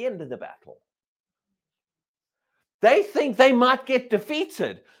about the end of the battle. They think they might get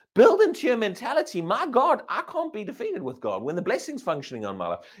defeated. Build into your mentality, my God, I can't be defeated with God when the blessing's functioning on my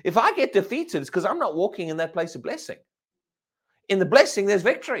life. If I get defeated, it's because I'm not walking in that place of blessing. In the blessing, there's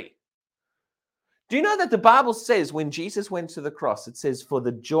victory. Do you know that the Bible says when Jesus went to the cross, it says, for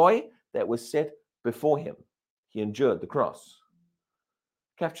the joy that was set before him, he endured the cross.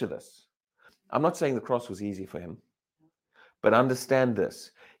 Capture this. I'm not saying the cross was easy for him, but understand this.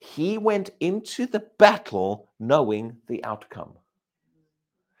 He went into the battle knowing the outcome.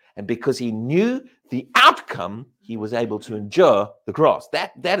 And because he knew the outcome, he was able to endure the cross.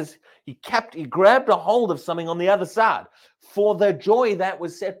 That is, he grabbed a hold of something on the other side. For the joy that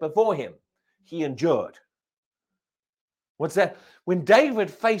was set before him, he endured. What's that? When David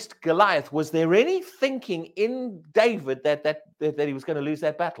faced Goliath, was there any thinking in David that he was going to lose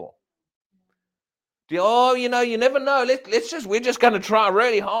that battle? You never know. We're just going to try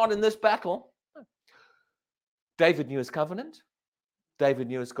really hard in this battle. David knew his covenant. David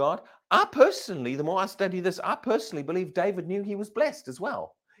knew his God. The more I study this, I personally believe David knew he was blessed as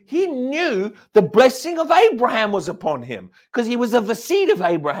well. He knew the blessing of Abraham was upon him because he was of the seed of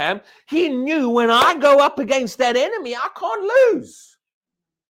Abraham. He knew when I go up against that enemy, I can't lose.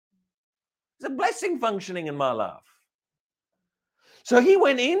 There's a blessing functioning in my life. So he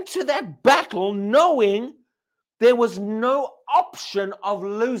went into that battle knowing there was no option of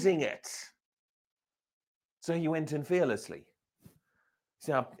losing it. So he went in fearlessly.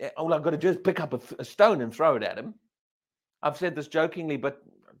 So all I've got to do is pick up a stone and throw it at him. I've said this jokingly, but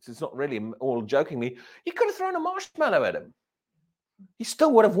it's not really all jokingly. He could have thrown a marshmallow at him. He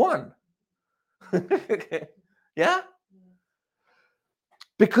still would have won. Yeah?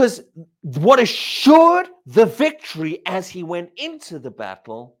 Because what assured the victory as he went into the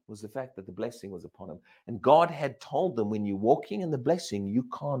battle was the fact that the blessing was upon him. And God had told them, when you're walking in the blessing, you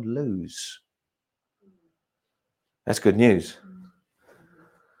can't lose. That's good news.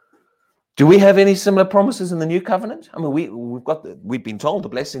 Do we have any similar promises in the new covenant? I mean, we've been told the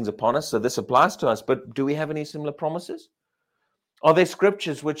blessing's upon us, so this applies to us, but do we have any similar promises? Are there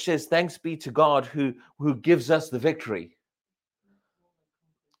scriptures which says, thanks be to God who gives us the victory?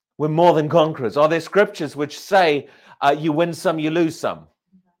 We're more than conquerors. Are there scriptures which say, you win some, you lose some?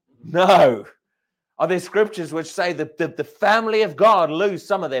 No. Are there scriptures which say that the family of God lose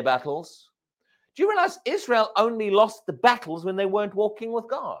some of their battles? Do you realize Israel only lost the battles when they weren't walking with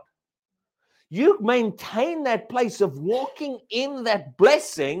God? You maintain that place of walking in that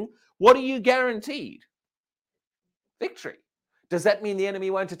blessing, what are you guaranteed? Victory. Does that mean the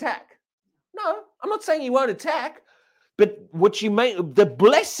enemy won't attack? No, I'm not saying he won't attack, but the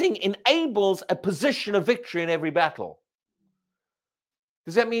blessing enables a position of victory in every battle.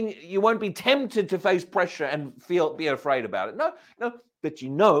 Does that mean you won't be tempted to face pressure and be afraid about it? No, but you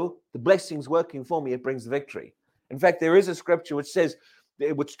know the blessing's working for me, it brings the victory. In fact, there is a scripture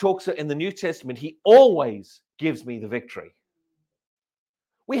which talks in the New Testament, he always gives me the victory.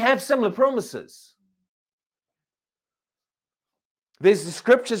 We have similar promises. There's the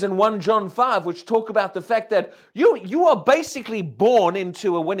scriptures in 1 John 5 which talk about the fact that you are basically born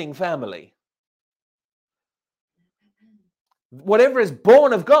into a winning family. Whatever is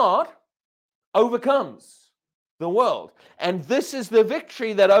born of God overcomes the world. And this is the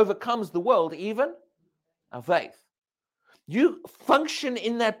victory that overcomes the world, even our faith. You function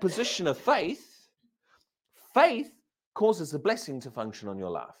in that position of faith. Faith causes a blessing to function on your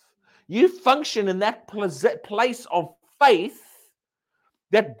life. You function in that place of faith.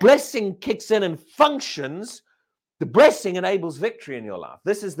 That blessing kicks in and functions. The blessing enables victory in your life.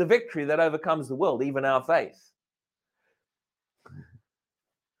 This is the victory that overcomes the world, even our faith.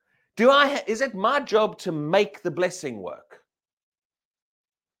 Is it my job to make the blessing work?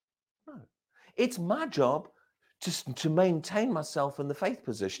 No. It's my job to maintain myself in the faith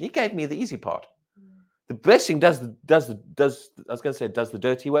position. He gave me the easy part. The blessing does the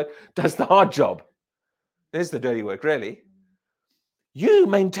dirty work, does the hard job. There's the dirty work, really. You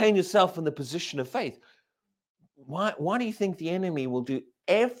maintain yourself in the position of faith. Why do you think the enemy will do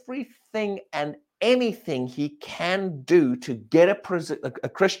everything and anything he can do to get a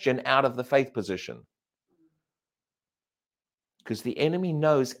Christian out of the faith position? Because the enemy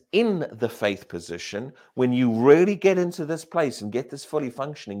knows in the faith position, when you really get into this place and get this fully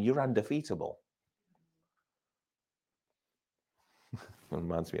functioning, you're undefeatable. It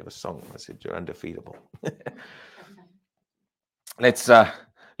reminds me of a song. I said, you're undefeatable. Let's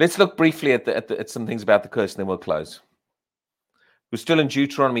look briefly at some things about the curse, and then we'll close. We're still in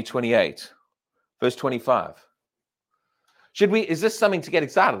Deuteronomy 28, verse 25. Is this something to get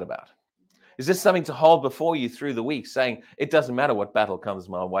excited about? Is this something to hold before you through the week, saying, it doesn't matter what battle comes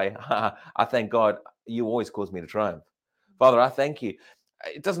my way. I thank God you always cause me to triumph. Father, I thank you.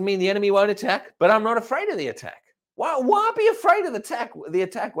 It doesn't mean the enemy won't attack, but I'm not afraid of the attack. Why be afraid of the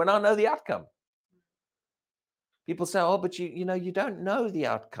attack when I know the outcome? People say, oh, but you don't know the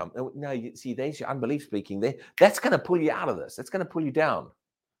outcome. No, there's your unbelief speaking there. That's going to pull you out of this. That's going to pull you down.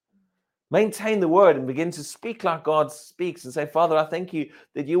 Maintain the word and begin to speak like God speaks and say, Father, I thank you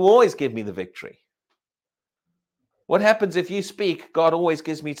that you always give me the victory. What happens if you speak, God always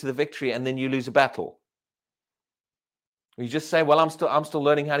gives me to the victory, and then you lose a battle? You just say, well, I'm still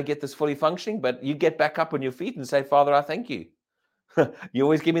learning how to get this fully functioning, but you get back up on your feet and say, Father, I thank you. You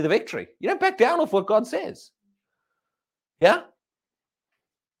always give me the victory. You don't back down off what God says. Yeah?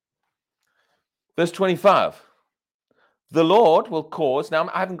 Verse 25. The Lord will cause, now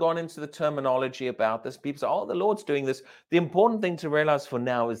I haven't gone into the terminology about this. People say, oh, the Lord's doing this. The important thing to realize for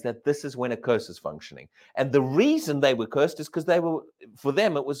now is that this is when a curse is functioning. And the reason they were cursed is because for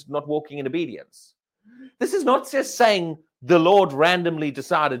them, it was not walking in obedience. This is not just saying the Lord randomly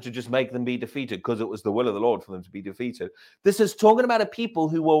decided to just make them be defeated because it was the will of the Lord for them to be defeated. This is talking about a people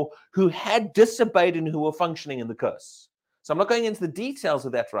who had disobeyed and who were functioning in the curse. So I'm not going into the details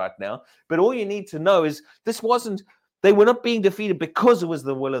of that right now, but all you need to know is they were not being defeated because it was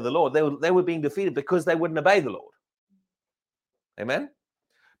the will of the Lord. They were being defeated because they wouldn't obey the Lord. Amen?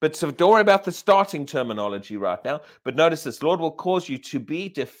 But so don't worry about the starting terminology right now. But notice this, Lord will cause you to be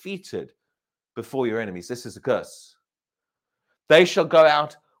defeated before your enemies. This is a curse. They shall go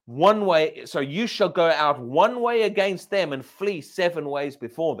out one way. So you shall go out one way against them and flee 7 ways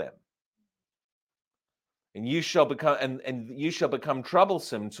before them. And you shall become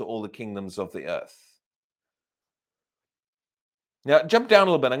troublesome to all the kingdoms of the earth. Now, jump down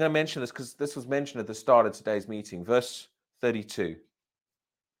a little bit. I'm going to mention this because this was mentioned at the start of today's meeting. Verse 32.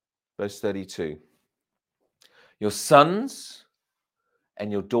 Verse 32. Your sons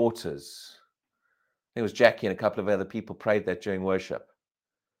and your daughters. I think it was Jackie and a couple of other people prayed that during worship.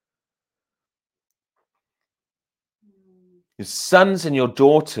 Your sons and your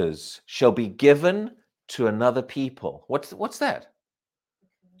daughters shall be given to another people. What's that?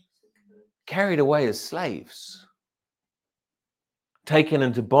 Carried away as slaves. Taken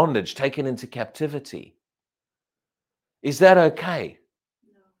into bondage, taken into captivity. Is that okay?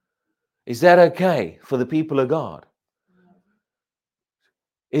 Is that okay for the people of God?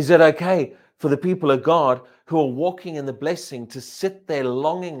 Is it okay for the people of God who are walking in the blessing to sit there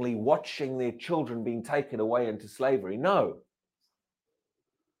longingly watching their children being taken away into slavery? No.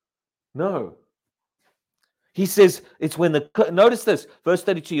 No. He says it's when notice this, verse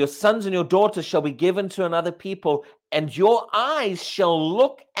 32, your sons and your daughters shall be given to another people, and your eyes shall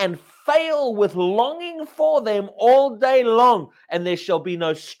look and fail with longing for them all day long, and there shall be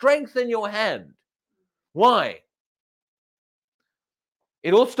no strength in your hand. Why?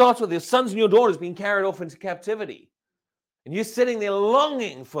 It all starts with your sons and your daughters being carried off into captivity, and you're sitting there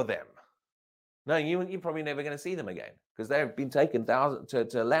longing for them. No, you're probably never going to see them again because they have been taken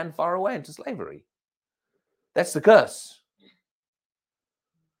to land far away into slavery. That's the curse.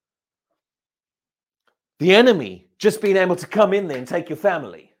 The enemy just being able to come in there and take your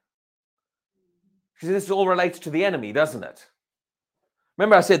family. Because this all relates to the enemy, doesn't it?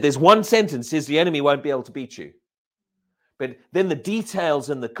 Remember I said there's one sentence says the enemy won't be able to beat you. But then the details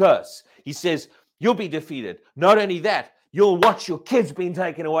in the curse. He says you'll be defeated. Not only that, you'll watch your kids being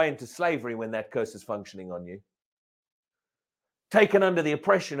taken away into slavery when that curse is functioning on you. Taken under the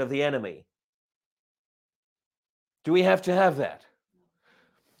oppression of the enemy. Do we have to have that?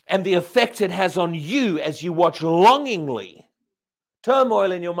 And the effect it has on you as you watch longingly,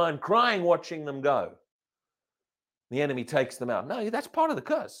 turmoil in your mind, crying, watching them go. The enemy takes them out. No, that's part of the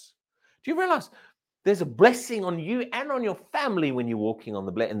curse. Do you realize there's a blessing on you and on your family when you're walking on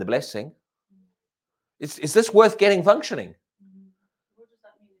in the blessing? Is this worth getting functioning? What does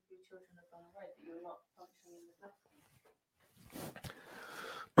that mean if your children have gone away, that you're not functioning in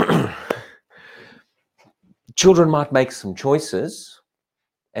the blessing? Children might make some choices,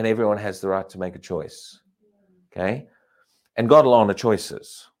 and everyone has the right to make a choice. Okay? And God will honor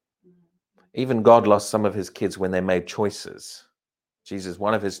choices. Even God lost some of his kids when they made choices. Jesus,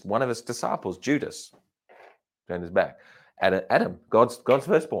 one of his disciples, Judas, turned his back. Adam, God's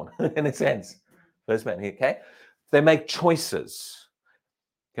firstborn, in a sense. First man, okay? They make choices.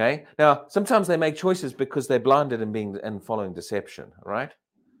 Okay? Now, sometimes they make choices because they're blinded and following deception, right?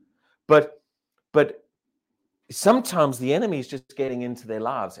 But sometimes the enemy is just getting into their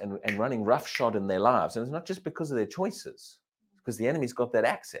lives and running roughshod in their lives. And it's not just because of their choices, because the enemy's got that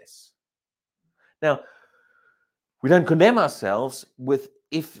access. Now, we don't condemn ourselves with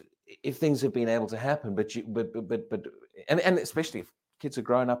if things have been able to happen, but especially if kids are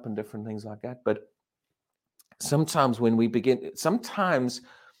growing up and different things like that. But sometimes sometimes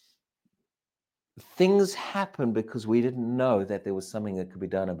things happen because we didn't know that there was something that could be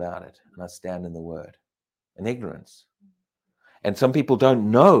done about it. And I stand in the word in ignorance. And some people don't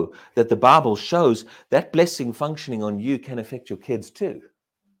know that the Bible shows that blessing functioning on you can affect your kids too.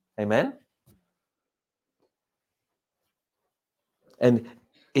 Amen? And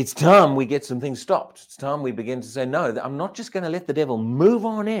it's time we get some things stopped. It's time we begin to say, no, I'm not just going to let the devil move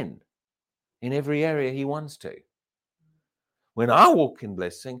on in every area he wants to. When I walk in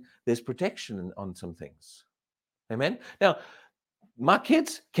blessing, there's protection on some things. Amen? Now, my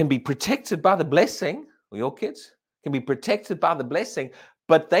kids can be protected by the blessing, or your kids can be protected by the blessing,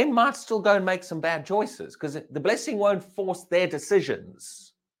 but they might still go and make some bad choices because the blessing won't force their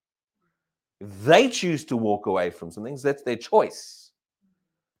decisions. If they choose to walk away from some things, that's their choice.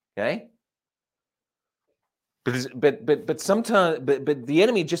 Okay? But sometimes, but the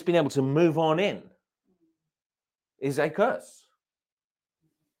enemy just being able to move on in is a curse.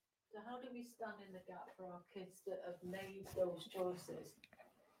 So how do we stand in the gap for our kids that have made those choices?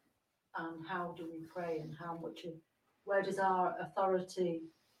 And how do we pray? And where does our authority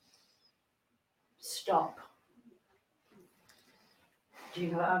stop? Do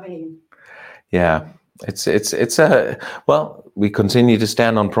you know what I mean? Yeah. We continue to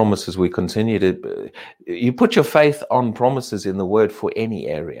stand on promises. We continue to, you put your faith on promises in the word for any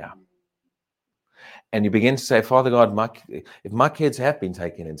area. And you begin to say, Father God, if my kids have been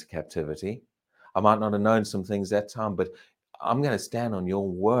taken into captivity, I might not have known some things that time, but I'm going to stand on your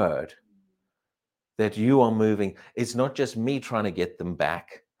word that you are moving. It's not just me trying to get them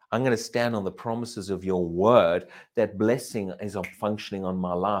back. I'm going to stand on the promises of your word that blessing is functioning on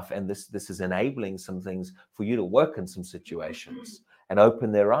my life. And this is enabling some things for you to work in some situations and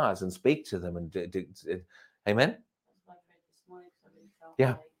open their eyes and speak to them. And amen? That's my prayer this morning, because I really felt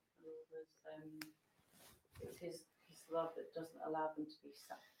Yeah. like it's his love that doesn't allow them to be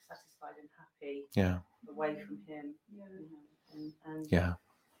satisfied and happy. Yeah. Away from him. Yeah. You know, and yeah.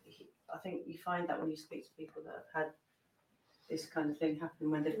 I think you find that when you speak to people that have had this kind of thing happen,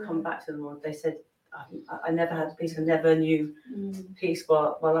 when they've come back to the Lord, they said, I never had peace. I never knew peace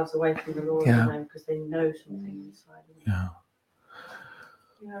while I was away from the Lord, because they know something inside of them. Yeah.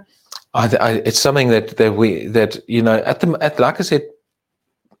 Yes. It's something that like I said,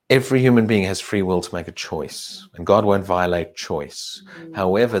 every human being has free will to make a choice, and God won't violate choice.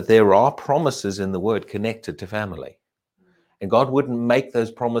 However, there are promises in the Word connected to family, and God wouldn't make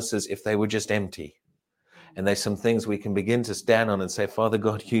those promises if they were just empty. And there's some things we can begin to stand on and say, Father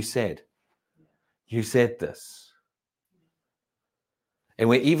God, you said this. And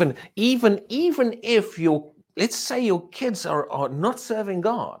we're even if let's say your kids are not serving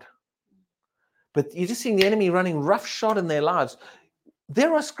God, but you're just seeing the enemy running roughshod in their lives.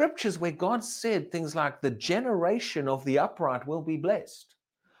 There are scriptures where God said things like the generation of the upright will be blessed.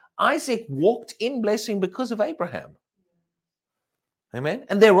 Isaac walked in blessing because of Abraham. Amen.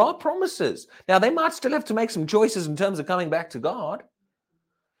 And there are promises. Now, they might still have to make some choices in terms of coming back to God.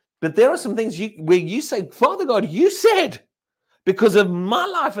 But there are some things where you say, Father God, you said, because of my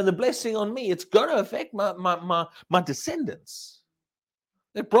life and the blessing on me, it's going to affect my descendants.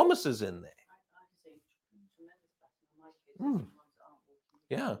 There are promises in there.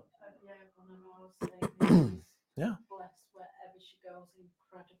 Yeah. Yeah. Blessed wherever she goes,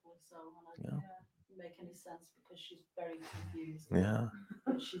 incredibly so. And I don't make any sense because she's very confused. Yeah.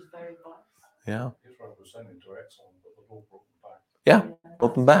 But she's very blessed. Yeah. Israel was sent into exile, but the Lord brought them back. Yeah,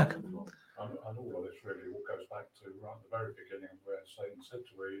 brought them back. And all of this really all goes back to right at the very beginning where Satan said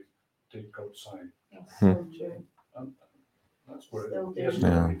to Eve, did God say? That's so true. And that's where Still it doesn't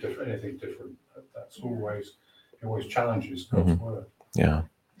Yeah. be anything different. That's always, he always challenges God's word. Yeah.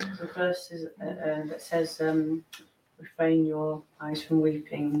 The verse is, that says, refrain your eyes from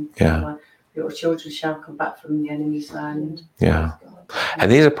weeping. Yeah. Your children shall come back from the enemy's land. Yeah.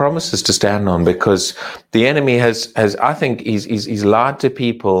 And these are promises to stand on, because the enemy has I think he's lied to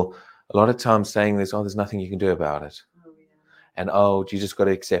people a lot of times, saying this, there's nothing you can do about it. Oh, yeah. And you just got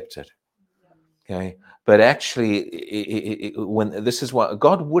to accept it. Okay. But actually, when this is why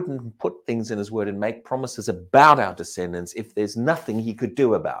God wouldn't put things in his word and make promises about our descendants if there's nothing he could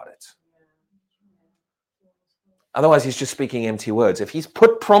do about it. Otherwise, he's just speaking empty words. If he's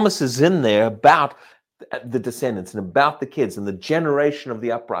put promises in there about the descendants and about the kids and the generation of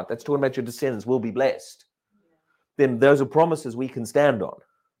the upright, that's talking about your descendants will be blessed, then those are promises we can stand on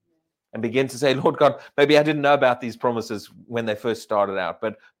and begin to say, Lord God, maybe I didn't know about these promises when they first started out,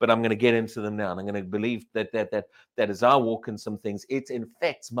 but I'm going to get into them now, and I'm going to believe that as I walk in some things, it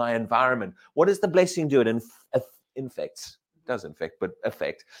infects my environment. What does the blessing do? It infects. Does infect, but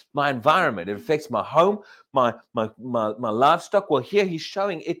affect my environment. It affects my home, my livestock. Well, here he's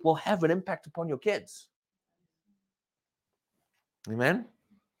showing it will have an impact upon your kids. Amen.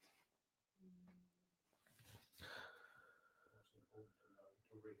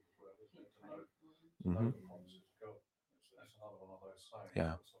 Mm-hmm.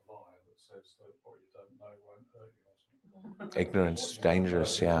 Yeah. Ignorance,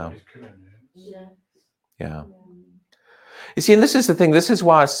 dangerous. Yeah. Yeah. You see, and this is the thing. This is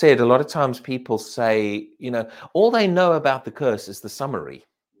why I said a lot of times people say, all they know about the curse is the summary.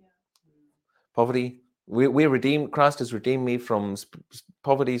 Poverty. We're redeemed. Christ has redeemed me from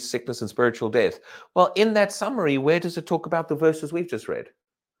poverty, sickness, and spiritual death. Well, in that summary, where does it talk about the verses we've just read?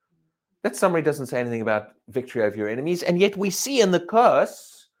 That summary doesn't say anything about victory over your enemies. And yet we see in the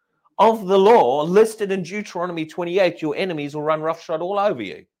curse of the law listed in Deuteronomy 28, your enemies will run roughshod all over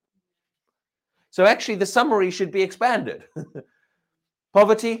you. So actually the summary should be expanded.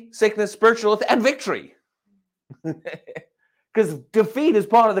 Poverty, sickness, spiritual death, and victory. Because defeat is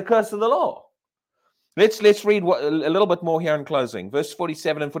part of the curse of the law. Let's read a little bit more here in closing. Verse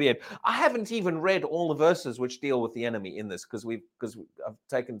 47 and 48. I haven't even read all the verses which deal with the enemy in this, because I've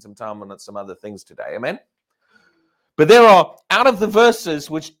taken some time on some other things today. Amen? But there are, out of the verses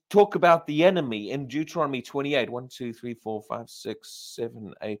which talk about the enemy in Deuteronomy 28, 1, 2, 3, 4, 5, 6,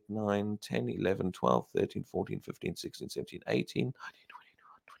 7, 8, 9, 10, 11, 12, 13, 14, 15, 16, 17, 18, 19, 20, 21,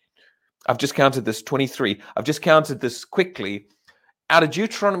 22. I've just counted this, 23. I've just counted this quickly. Out of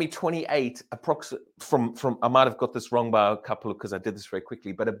Deuteronomy 28, from I might have got this wrong by a couple, because I did this very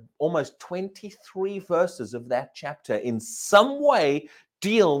quickly, but almost 23 verses of that chapter in some way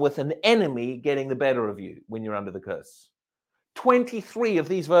deal with an enemy getting the better of you when you're under the curse. 23 of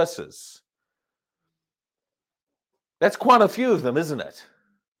these verses. That's quite a few of them, isn't it?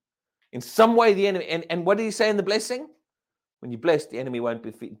 In some way, the enemy, and what did he say in the blessing? When you're blessed, the enemy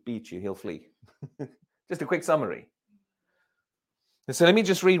won't beat you, he'll flee. Just a quick summary. So let me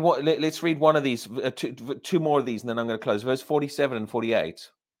just read let's read one of these, two more of these, and then I'm going to close. Verse 47 and 48.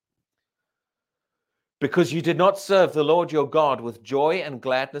 Because you did not serve the Lord your God with joy and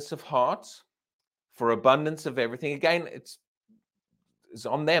gladness of heart, for abundance of everything. Again, it's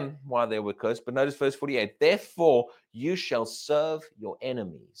on them why they were cursed. But notice verse 48. Therefore, you shall serve your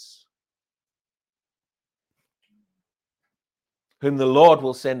enemies. whom the Lord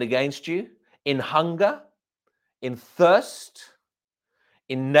will send against you in hunger, in thirst,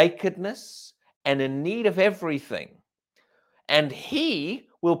 in nakedness, and in need of everything. And he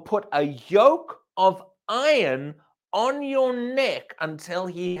will put a yoke of iron on your neck until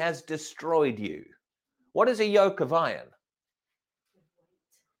he has destroyed you. What is a yoke of iron?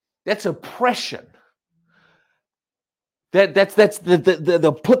 That's oppression. They'll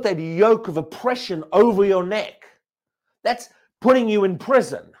put that yoke of oppression over your neck. That's putting you in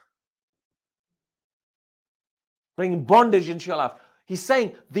prison, bringing bondage into your life. He's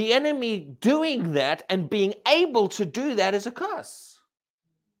saying the enemy doing that and being able to do that is a curse.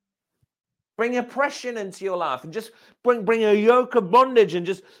 Bring oppression into your life and just bring a yoke of bondage and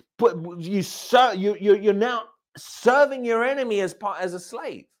just put you're now serving your enemy as a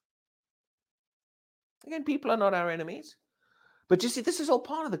slave. Again, people are not our enemies. But you see, this is all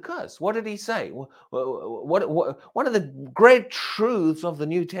part of the curse. What did he say? One of the great truths of the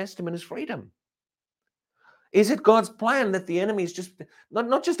New Testament is freedom. Is it God's plan that the enemy is just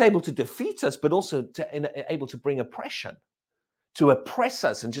not just able to defeat us, but also able to bring oppression, to oppress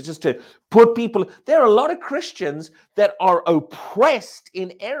us and just to put people... There are a lot of Christians that are oppressed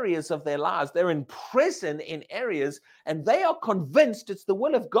in areas of their lives. They're in prison in areas, and they are convinced it's the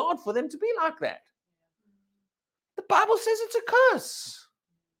will of God for them to be like that. The Bible says it's a curse.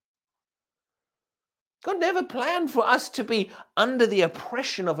 God never planned for us to be under the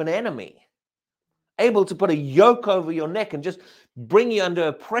oppression of an enemy, able to put a yoke over your neck and just bring you under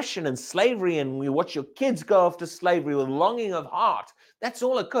oppression and slavery, and we watch your kids go off to slavery with longing of heart. That's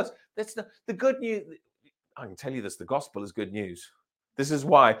all a curse. That's the good news. I can tell you this, the gospel is good news. This is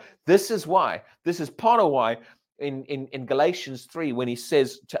part of why in Galatians 3, when he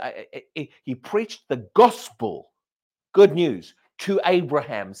says, he preached the gospel, good news, to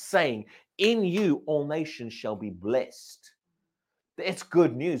Abraham, saying, in you all nations shall be blessed. It's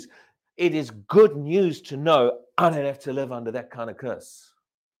good news. It is good news to know I don't have to live under that kind of curse.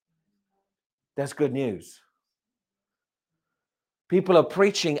 That's good news. People are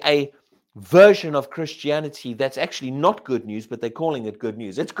preaching a version of Christianity that's actually not good news, but they're calling it good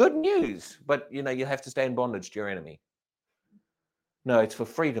news. It's good news, but you have to stay in bondage to your enemy. No, it's for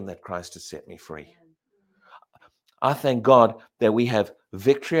freedom that Christ has set me free. I thank God that we have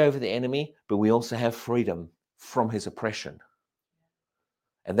victory over the enemy, but we also have freedom from his oppression.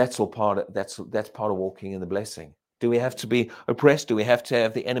 And that's all part of walking in the blessing. Do we have to be oppressed? Do we have to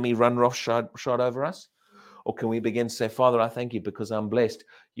have the enemy run roughshod over us? Or can we begin to say, Father, I thank you because I'm blessed.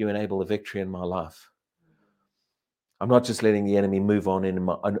 You enable the victory in my life. I'm not just letting the enemy move on in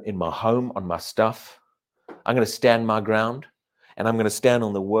my home, on my stuff. I'm going to stand my ground. And I'm going to stand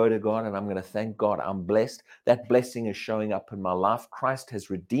on the word of God, and I'm going to thank God. I'm blessed. That blessing is showing up in my life. Christ has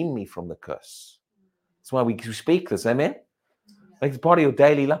redeemed me from the curse. That's why we speak this, amen? Make it part of your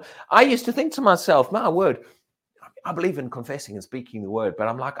daily life. I used to think to myself, my word, I believe in confessing and speaking the word, but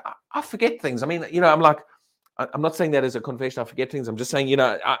I'm like, I forget things. I mean, I'm not saying that as a confession, I forget things. I'm just saying,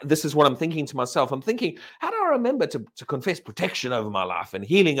 this is what I'm thinking to myself. I'm thinking, how do I remember to confess protection over my life and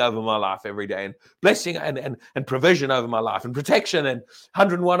healing over my life every day and blessing and provision over my life and protection and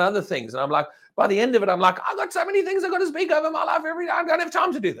 101 other things. And I'm like, by the end of it, I'm like, I've got so many things I've got to speak over my life every day. I don't have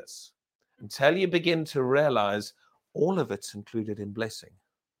time to do this. Until you begin to realize all of it's included in blessing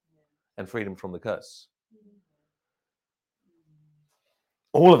and freedom from the curse.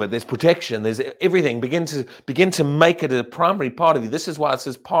 All of it. There's protection. There's everything. Begin to make it a primary part of you. This is why it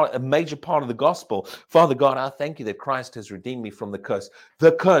says a major part of the gospel. Father God, I thank you that Christ has redeemed me from the curse.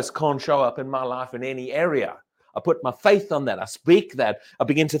 The curse can't show up in my life in any area. I put my faith on that. I speak that. I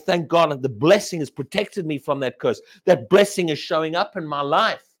begin to thank God that the blessing has protected me from that curse. That blessing is showing up in my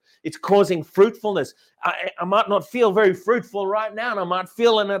life. It's causing fruitfulness. I might not feel very fruitful right now, and I might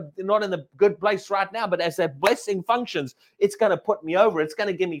feel not in a good place right now, but as that blessing functions, it's going to put me over. It's going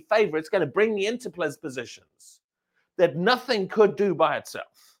to give me favor. It's going to bring me into positions that nothing could do by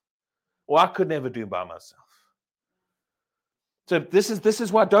itself, or I could never do by myself. So this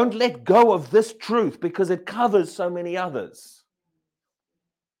is why don't let go of this truth, because it covers so many others.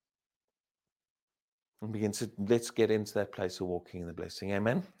 And let's get into that place of walking in the blessing.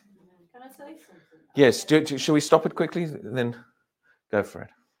 Amen. Can I say something? Yes. Shall we stop it quickly? Then go for it.